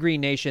Bleeding Green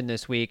Nation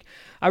this week,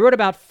 I wrote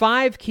about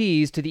 5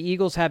 keys to the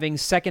Eagles having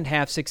second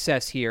half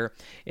success here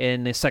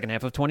in the second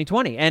half of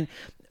 2020. And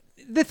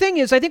the thing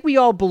is, I think we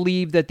all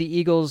believe that the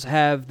Eagles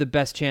have the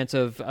best chance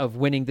of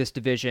winning this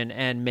division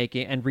and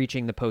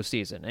reaching the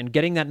postseason and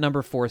getting that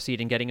number 4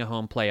 seed and getting a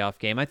home playoff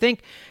game. I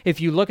think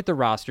if you look at the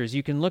rosters,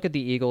 you can look at the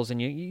Eagles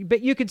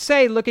but you could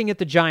say, looking at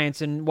the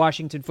Giants and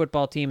Washington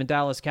football team and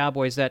Dallas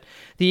Cowboys, that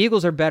the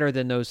Eagles are better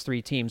than those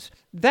 3 teams.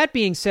 That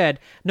being said,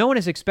 no one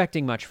is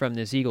expecting much from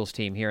this Eagles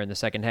team here in the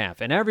second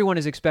half, and everyone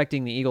is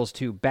expecting the Eagles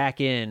to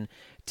back in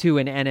to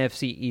an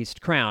NFC East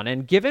crown.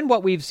 And given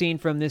what we've seen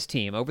from this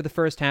team over the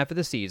first half of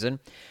the season,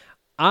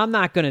 I'm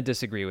not going to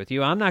disagree with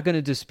you. I'm not going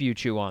to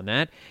dispute you on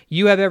that.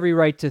 You have every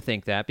right to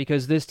think that,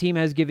 because this team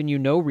has given you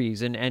no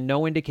reason and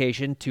no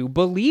indication to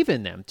believe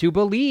in them, to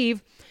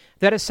believe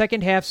that a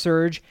second half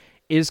surge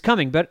is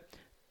coming. But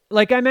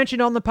like I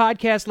mentioned on the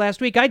podcast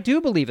last week, I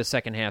do believe a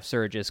second half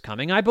surge is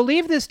coming. I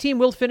believe this team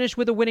will finish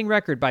with a winning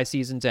record by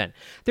season's end.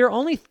 They're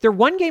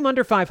one game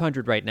under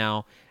 500 right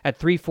now at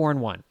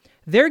 3-4-1.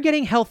 They're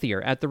getting healthier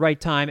at the right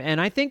time,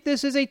 and I think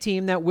this is a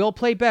team that will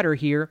play better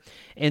here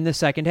in the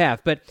second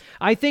half. But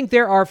I think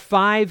there are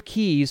 5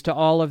 keys to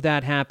all of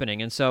that happening.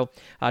 And so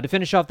to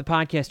finish off the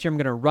podcast here, I'm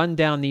going to run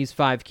down these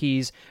 5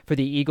 keys for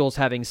the Eagles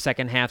having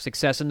second half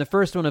success. And the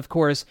first one, of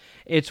course,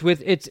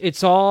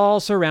 it's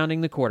all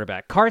surrounding the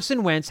quarterback.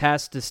 Carson Wentz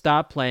has to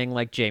stop playing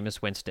like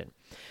Jameis Winston.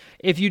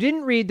 If you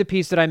didn't read the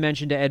piece that I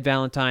mentioned to Ed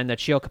Valentine that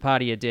Sheil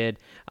Kapadia did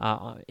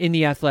in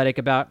The Athletic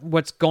about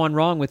what's gone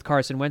wrong with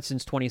Carson Wentz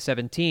since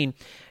 2017,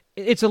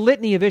 it's a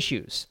litany of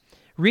issues.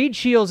 Read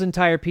Sheil's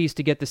entire piece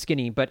to get the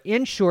skinny, but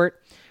in short,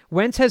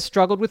 Wentz has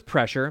struggled with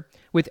pressure,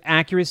 with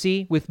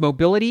accuracy, with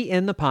mobility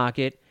in the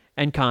pocket,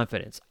 and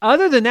confidence.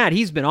 Other than that,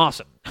 he's been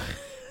awesome.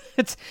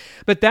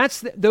 But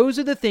those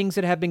are the things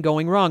that have been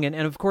going wrong. And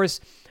of course,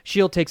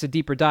 Sheil takes a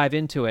deeper dive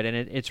into it, and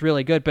it's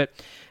really good. But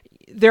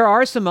there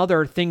are some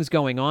other things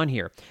going on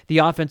here. The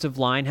offensive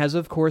line has,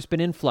 of course,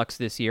 been in flux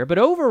this year. But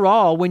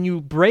overall, when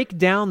you break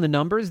down the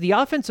numbers, the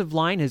offensive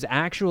line has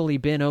actually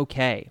been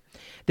okay.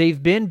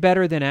 They've been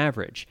better than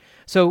average.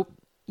 So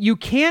you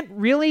can't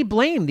really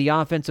blame the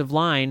offensive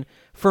line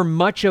for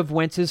much of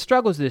Wentz's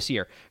struggles this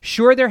year.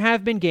 Sure, there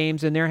have been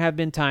games and there have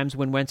been times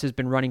when Wentz has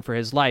been running for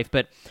his life,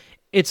 but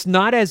it's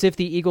not as if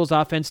the Eagles'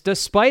 offense,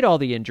 despite all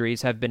the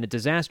injuries, have been a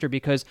disaster,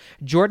 because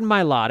Jordan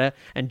Mailata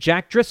and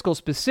Jack Driscoll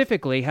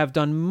specifically have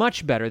done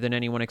much better than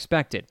anyone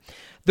expected.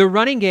 The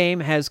running game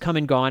has come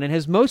and gone and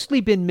has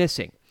mostly been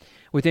missing,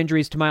 with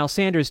injuries to Miles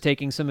Sanders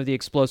taking some of the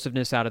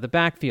explosiveness out of the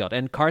backfield.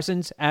 And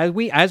Carson's, as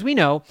we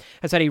know,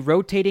 has had a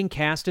rotating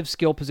cast of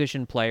skill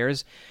position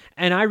players,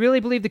 and I really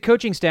believe the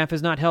coaching staff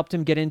has not helped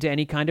him get into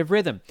any kind of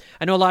rhythm.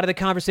 I know a lot of the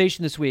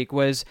conversation this week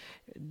was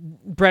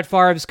Brett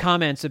Favre's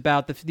comments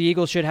about the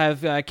Eagles should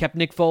have kept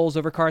Nick Foles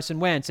over Carson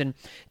Wentz, and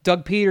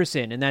Doug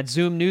Peterson in that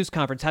Zoom news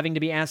conference having to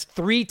be asked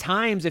 3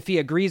 times if he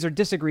agrees or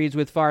disagrees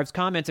with Favre's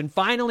comments, and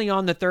finally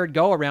on the third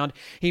go-around,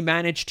 he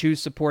managed to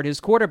support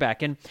his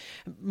quarterback. And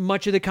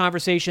much of the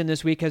conversation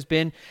this week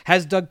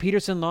has Doug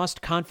Peterson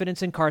lost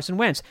confidence in Carson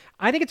Wentz?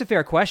 I think it's a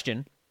fair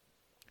question.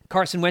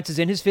 Carson Wentz is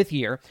in his 5th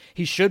year.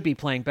 He should be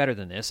playing better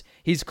than this.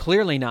 He's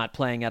clearly not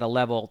playing at a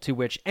level to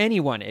which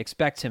anyone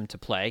expects him to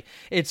play.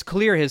 It's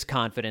clear his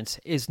confidence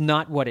is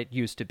not what it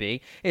used to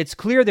be. It's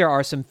clear there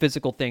are some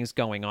physical things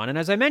going on. And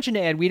as I mentioned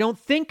to Ed, we don't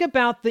think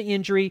about the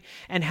injury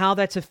and how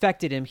that's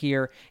affected him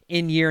here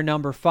in year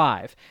number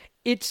 5.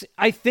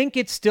 I think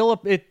it's still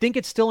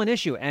an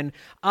issue. And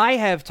I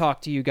have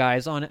talked to you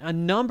guys on a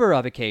number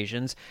of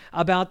occasions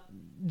about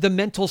the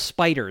mental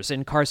spiders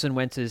in Carson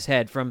Wentz's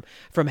head from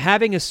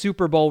having a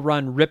Super Bowl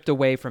run ripped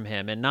away from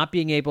him and not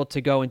being able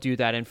to go and do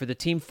that, and for the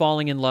team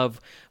falling in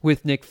love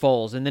with Nick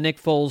Foles and the Nick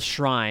Foles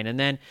shrine, and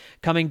then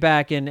coming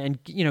back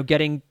and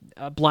getting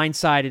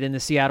blindsided in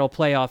the Seattle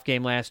playoff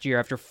game last year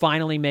after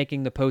finally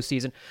making the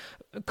postseason.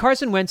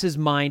 Carson Wentz's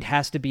mind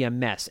has to be a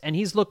mess, and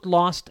he's looked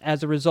lost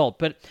as a result.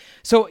 But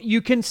so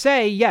you can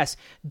say, yes,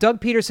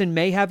 Doug Peterson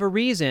may have a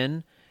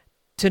reason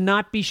to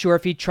not be sure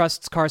if he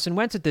trusts Carson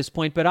Wentz at this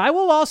point, but I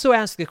will also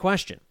ask the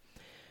question.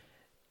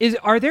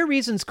 Are there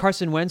reasons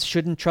Carson Wentz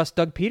shouldn't trust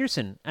Doug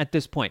Peterson at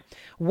this point?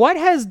 What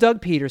has Doug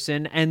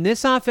Peterson and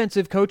this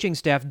offensive coaching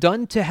staff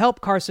done to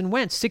help Carson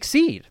Wentz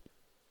succeed?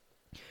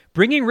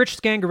 Bringing Rich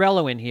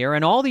Scangarello in here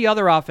and all the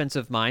other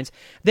offensive minds,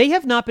 they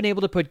have not been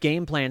able to put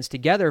game plans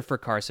together for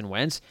Carson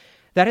Wentz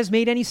that has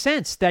made any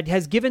sense, that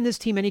has given this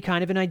team any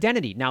kind of an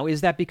identity. Now, is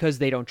that because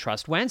they don't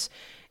trust Wentz?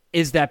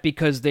 Is that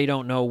because they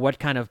don't know what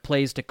kind of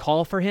plays to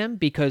call for him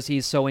because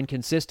he's so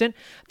inconsistent?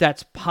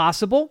 That's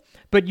possible.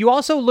 But you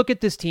also look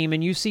at this team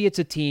and you see it's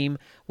a team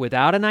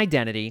without an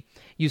identity.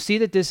 You see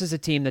that this is a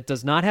team that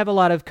does not have a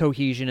lot of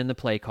cohesion in the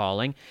play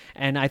calling.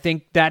 And I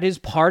think that is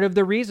part of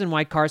the reason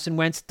why Carson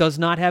Wentz does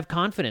not have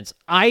confidence.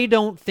 I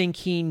don't think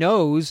he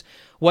knows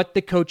what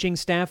the coaching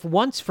staff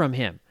wants from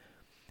him.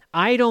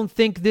 I don't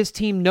think this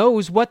team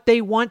knows what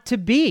they want to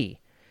be.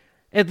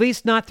 at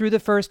least not through the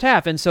first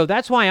half. And so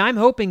that's why I'm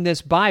hoping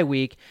this bye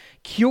week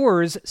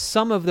cures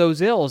some of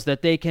those ills,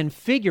 that they can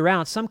figure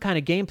out some kind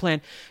of game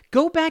plan.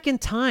 Go back in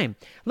time.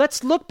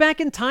 Let's look back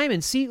in time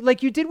and see,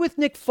 like you did with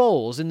Nick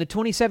Foles in the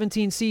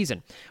 2017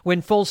 season,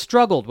 when Foles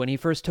struggled when he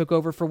first took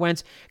over for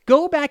Wentz.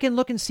 Go back and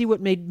look and see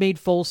what made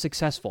Foles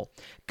successful.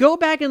 Go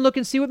back and look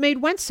and see what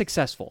made Wentz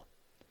successful.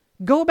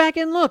 Go back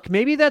and look.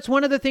 Maybe that's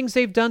one of the things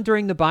they've done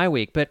during the bye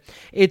week, but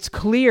it's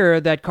clear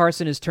that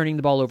Carson is turning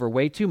the ball over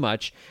way too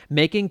much,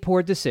 making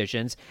poor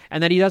decisions,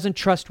 and that he doesn't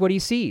trust what he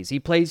sees. He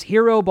plays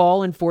hero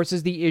ball and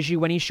forces the issue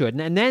when he shouldn't,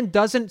 and then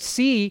doesn't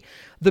see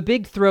the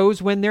big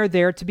throws when they're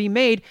there to be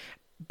made.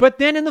 But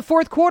then in the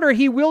fourth quarter,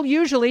 he will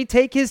usually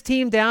take his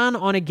team down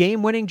on a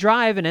game-winning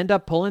drive and end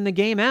up pulling the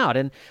game out.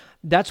 And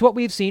that's what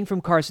we've seen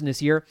from Carson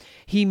this year.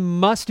 He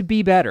must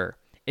be better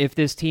if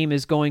this team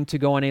is going to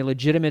go on a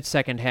legitimate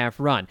second half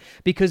run,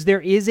 because there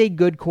is a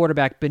good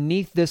quarterback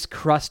beneath this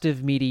crust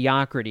of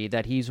mediocrity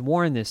that he's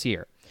worn this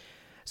year.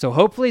 So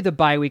hopefully the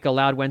bye week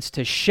allowed Wentz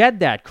to shed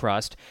that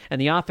crust,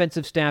 and the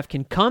offensive staff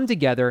can come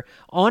together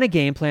on a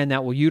game plan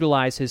that will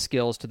utilize his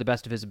skills to the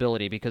best of his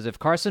ability, because if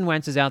Carson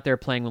Wentz is out there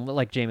playing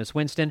like Jameis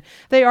Winston,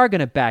 they are going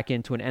to back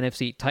into an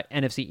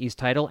NFC East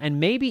title and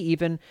maybe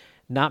even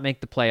not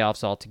make the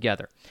playoffs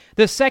altogether.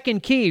 The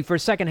second key for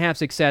second half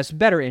success,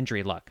 better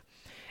injury luck.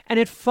 And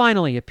it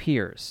finally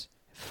appears,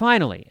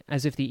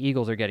 as if the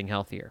Eagles are getting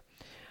healthier.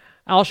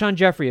 Alshon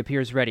Jeffrey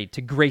appears ready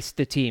to grace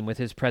the team with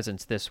his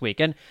presence this week.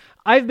 And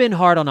I've been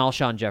hard on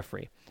Alshon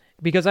Jeffrey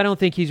because I don't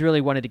think he's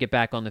really wanted to get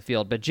back on the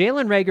field. But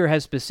Jalen Reagor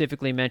has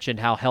specifically mentioned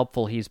how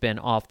helpful he's been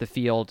off the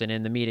field and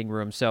in the meeting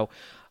room. So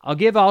I'll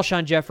give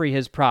Alshon Jeffrey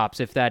his props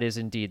if that is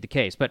indeed the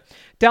case. But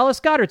Dallas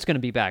Goedert's going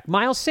to be back.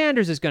 Miles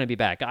Sanders is going to be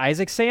back.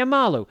 Isaac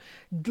Seumalo.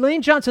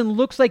 Lane Johnson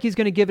looks like he's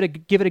going to give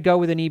it a go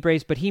with a knee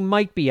brace, but he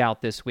might be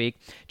out this week.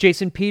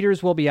 Jason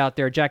Peters will be out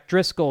there. Jack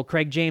Driscoll,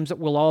 Craig James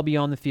will all be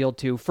on the field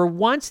too. For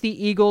once,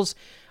 the Eagles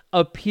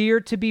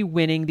appear to be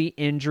winning the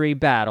injury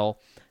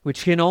battle,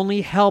 which can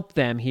only help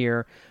them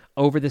here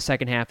over the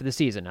second half of the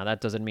season. Now,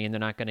 that doesn't mean they're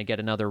not going to get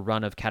another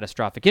run of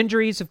catastrophic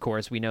injuries. Of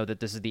course, we know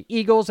that this is the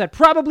Eagles. That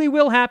probably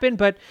will happen,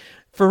 but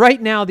for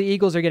right now, the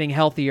Eagles are getting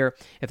healthier.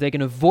 If they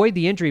can avoid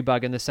the injury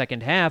bug in the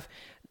second half,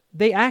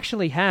 they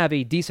actually have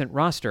a decent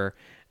roster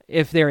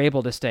if they're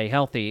able to stay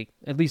healthy,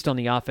 at least on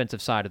the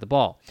offensive side of the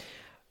ball.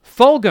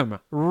 Fulgham,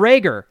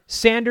 Reagor,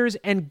 Sanders,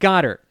 and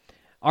Goedert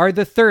are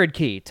the third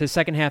key to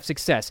second half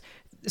success.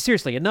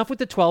 Seriously, enough with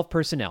the 12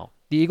 personnel.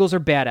 The Eagles are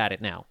bad at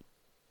it now.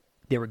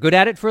 They were good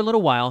at it for a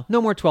little while.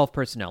 No more 12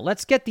 personnel.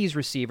 Let's get these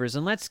receivers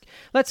and let's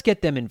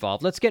get them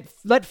involved. Let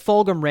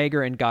Fulgham,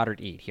 Reagor, and Goedert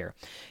eat here.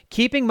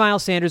 Keeping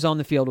Miles Sanders on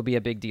the field will be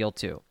a big deal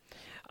too.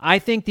 I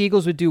think the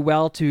Eagles would do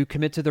well to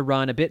commit to the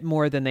run a bit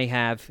more than they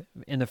have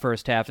in the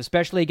first half,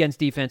 especially against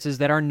defenses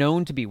that are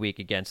known to be weak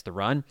against the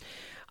run.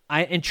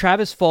 And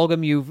Travis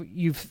Fulgham,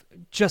 you've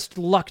just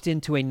lucked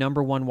into a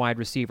number one wide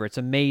receiver. It's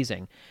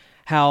amazing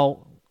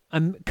how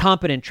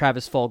competent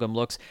Travis Fulgham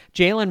looks.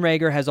 Jalen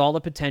Reagor has all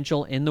the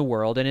potential in the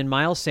world, and in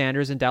Miles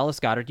Sanders and Dallas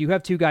Goedert, you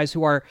have two guys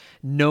who are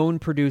known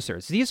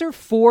producers. These are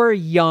four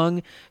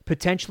young,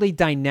 potentially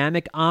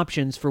dynamic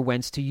options for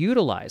Wentz to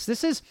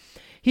utilize.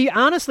 He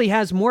honestly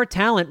has more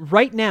talent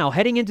right now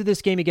heading into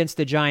this game against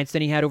the Giants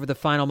than he had over the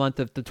final month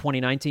of the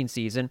 2019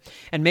 season,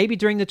 and maybe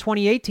during the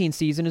 2018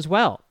 season as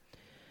well.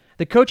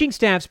 The coaching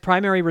staff's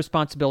primary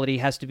responsibility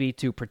has to be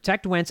to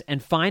protect Wentz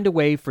and find a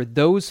way for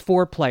those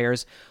four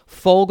players,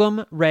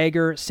 Fulgham,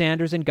 Reagor,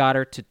 Sanders, and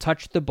Goedert, to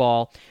touch the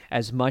ball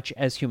as much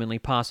as humanly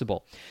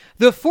possible.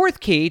 The fourth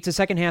key to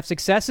second half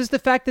success is the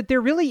fact that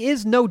there really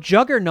is no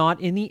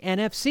juggernaut in the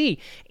NFC.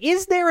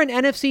 Is there an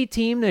NFC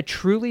team that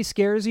truly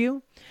scares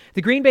you?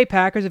 The Green Bay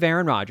Packers have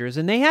Aaron Rodgers,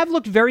 and they have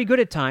looked very good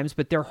at times,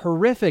 but they're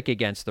horrific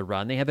against the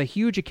run. They have a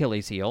huge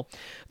Achilles heel.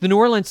 The New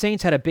Orleans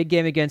Saints had a big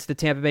game against the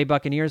Tampa Bay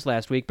Buccaneers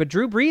last week, but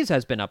Drew Brees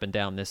has been up and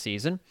down this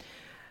season.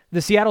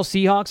 The Seattle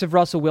Seahawks have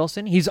Russell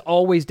Wilson. He's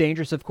always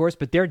dangerous, of course,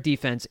 but their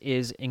defense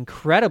is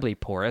incredibly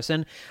porous.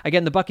 And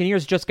again, the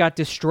Buccaneers just got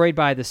destroyed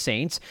by the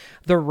Saints.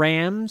 The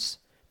Rams,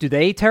 do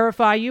they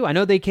terrify you? I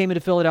know they came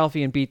into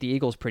Philadelphia and beat the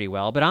Eagles pretty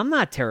well, but I'm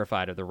not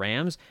terrified of the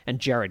Rams and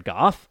Jared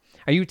Goff.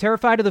 Are you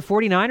terrified of the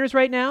 49ers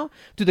right now?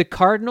 Do the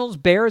Cardinals,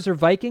 Bears, or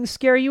Vikings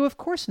scare you? Of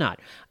course not.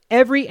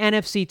 Every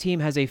NFC team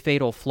has a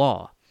fatal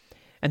flaw.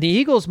 And the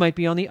Eagles might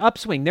be on the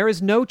upswing. There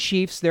is no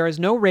Chiefs, there is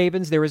no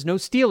Ravens, there is no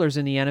Steelers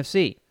in the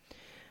NFC.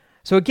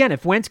 So again,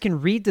 if Wentz can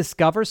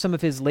rediscover some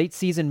of his late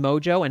season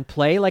mojo and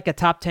play like a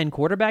top 10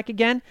 quarterback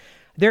again,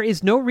 there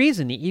is no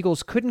reason the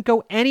Eagles couldn't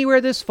go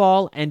anywhere this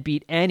fall and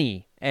beat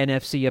any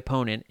NFC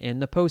opponent in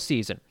the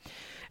postseason.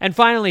 And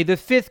finally, the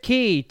fifth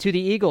key to the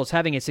Eagles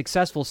having a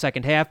successful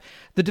second half,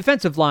 the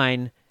defensive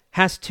line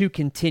has to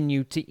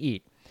continue to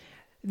eat.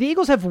 The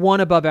Eagles have one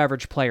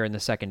above-average player in the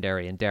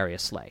secondary in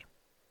Darius Slay.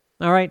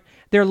 All right,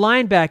 their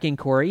linebacking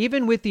core,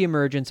 even with the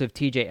emergence of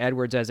TJ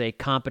Edwards as a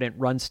competent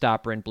run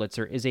stopper and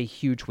blitzer, is a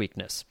huge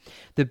weakness.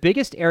 The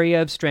biggest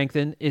area of strength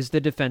is the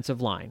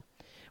defensive line.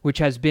 which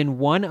has been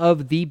one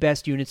of the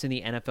best units in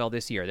the NFL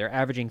this year. They're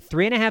averaging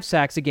 3.5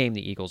 sacks a game,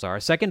 the Eagles are,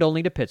 second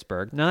only to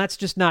Pittsburgh. Now, that's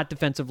just not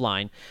defensive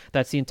line.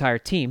 That's the entire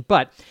team.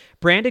 But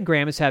Brandon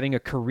Graham is having a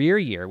career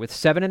year with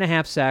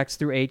 7.5 sacks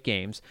through 8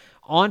 games,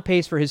 on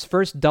pace for his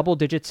first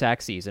double-digit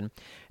sack season.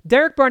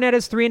 Derek Barnett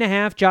is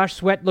 3.5. Josh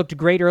Sweat looked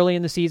great early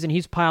in the season.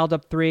 He's piled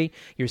up 3.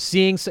 You're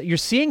seeing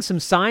some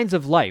signs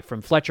of life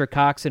from Fletcher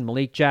Cox and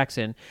Malik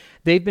Jackson.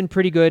 They've been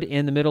pretty good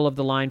in the middle of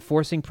the line,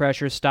 forcing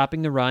pressure,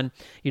 stopping the run.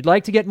 You'd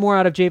like to get more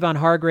out of Javon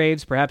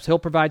Hargraves. Perhaps he'll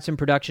provide some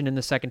production in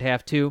the second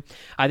half, too.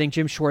 I think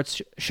Jim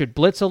Schwartz should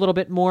blitz a little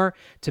bit more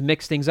to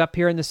mix things up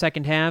here in the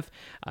second half.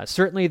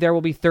 Certainly, there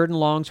will be 3rd and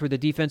longs where the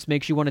defense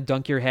makes you want to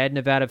dunk your head in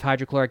a vat of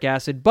hydrochloric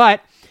acid,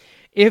 but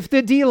if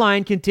the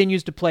D-line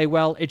continues to play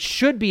well, it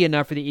should be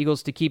enough for the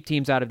Eagles to keep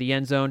teams out of the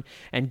end zone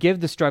and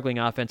give the struggling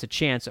offense a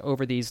chance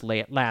over these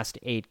last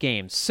 8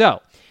 games.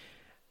 So,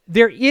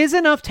 there is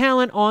enough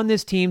talent on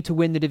this team to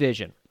win the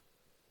division.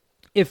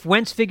 If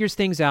Wentz figures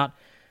things out,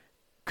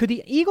 could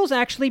the Eagles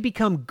actually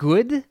become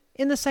good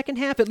in the second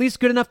half, at least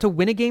good enough to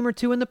win a game or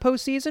 2 in the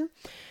postseason?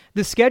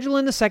 The schedule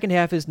in the second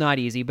half is not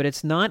easy, but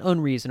it's not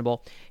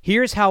unreasonable.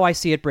 Here's how I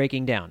see it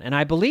breaking down. And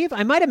I believe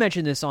I might have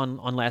mentioned this on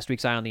last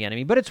week's Eye on the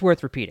Enemy, but it's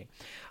worth repeating.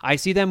 I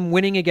see them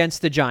winning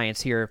against the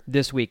Giants here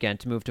this weekend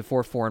to move to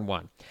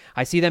 4-4-1.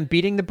 I see them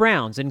beating the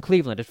Browns in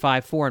Cleveland at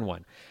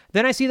 5-4-1.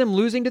 Then I see them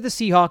losing to the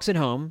Seahawks at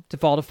home to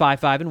fall to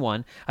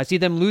 5-5-1. I see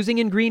them losing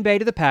in Green Bay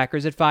to the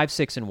Packers at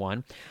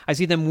 5-6-1. I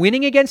see them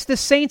winning against the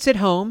Saints at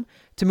home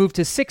to move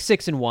to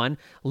 6-6-1,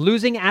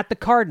 losing at the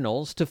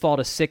Cardinals to fall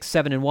to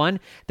 6-7-1,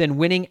 then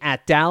winning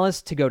at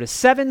Dallas to go to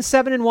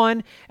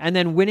 7-7-1, and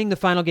then winning the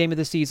final game of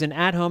the season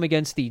at home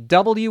against the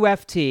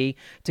WFT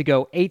to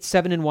go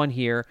 8-7-1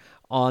 here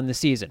on the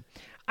season.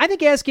 I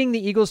think asking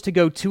the Eagles to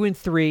go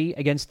 2-3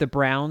 against the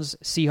Browns,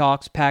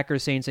 Seahawks,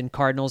 Packers, Saints, and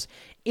Cardinals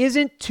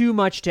isn't too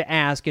much to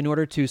ask in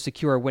order to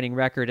secure a winning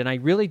record, and I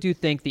really do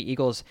think the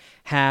Eagles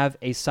have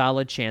a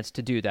solid chance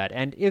to do that.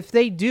 And if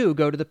they do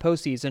go to the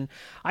postseason,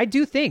 I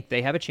do think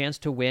they have a chance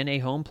to win a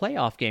home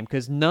playoff game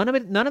because none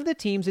of the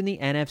teams in the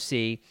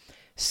NFC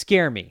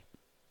scare me.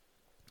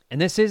 And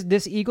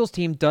this Eagles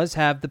team does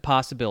have the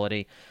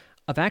possibility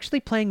of actually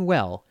playing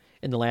well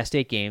in the last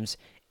 8 games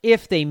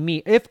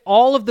if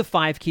all of the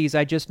 5 keys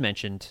I just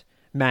mentioned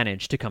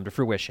manage to come to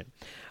fruition.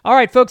 All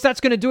right, folks,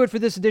 that's going to do it for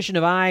this edition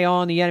of Eye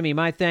on the Enemy.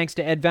 My thanks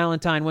to Ed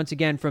Valentine once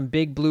again from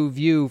Big Blue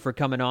View for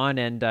coming on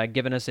and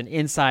giving us an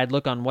inside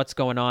look on what's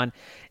going on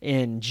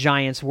in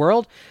Giants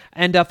world.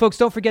 And folks,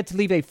 don't forget to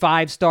leave a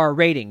 5-star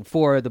rating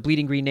for the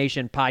Bleeding Green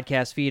Nation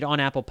podcast feed on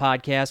Apple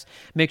Podcasts.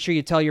 Make sure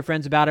you tell your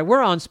friends about it.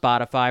 We're on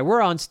Spotify.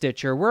 We're on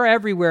Stitcher. We're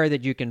everywhere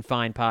that you can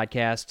find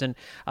podcasts. And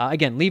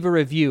again, leave a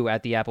review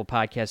at the Apple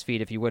Podcast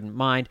feed if you wouldn't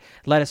mind.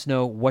 Let us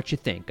know what you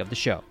think of the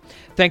show.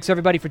 Thanks,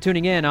 everybody, for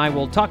tuning in. I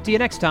will talk to you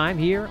next time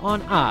here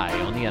on Eye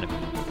on the Enemy.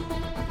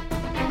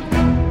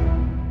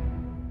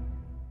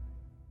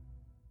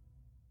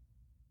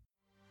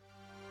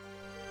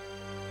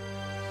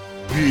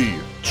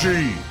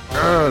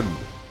 BGN.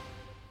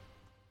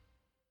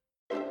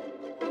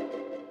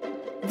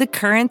 The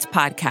Current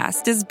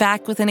podcast is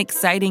back with an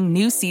exciting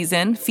new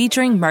season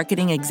featuring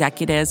marketing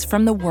executives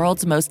from the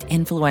world's most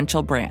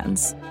influential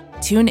brands.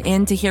 Tune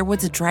in to hear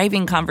what's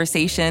driving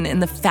conversation in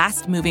the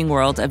fast-moving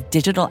world of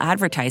digital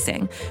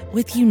advertising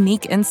with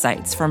unique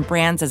insights from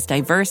brands as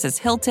diverse as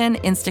Hilton,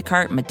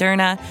 Instacart,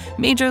 Moderna,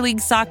 Major League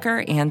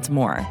Soccer, and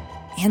more.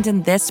 And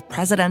in this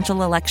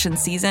presidential election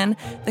season,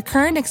 The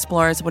Current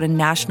explores what a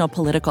national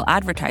political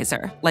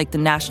advertiser, like the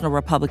National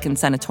Republican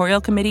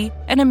Senatorial Committee,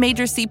 and a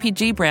major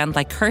CPG brand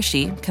like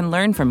Hershey can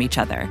learn from each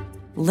other.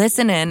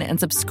 Listen in and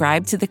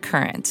subscribe to The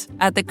Current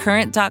at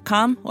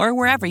thecurrent.com or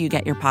wherever you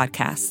get your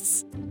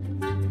podcasts.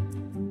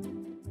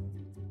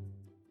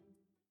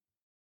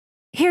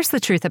 Here's the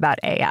truth about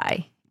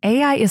AI.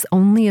 AI is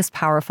only as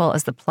powerful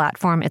as the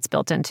platform it's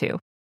built into.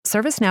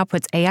 ServiceNow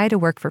puts AI to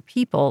work for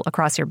people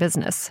across your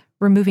business,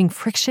 removing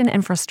friction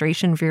and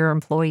frustration for your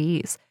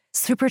employees,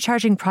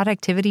 supercharging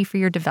productivity for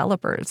your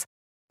developers,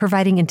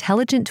 providing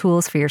intelligent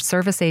tools for your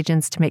service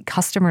agents to make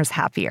customers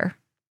happier,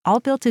 all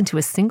built into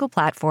a single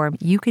platform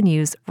you can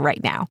use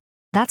right now.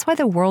 That's why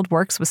the world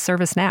works with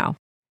ServiceNow.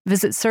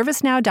 Visit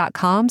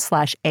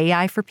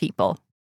servicenow.com/AI for people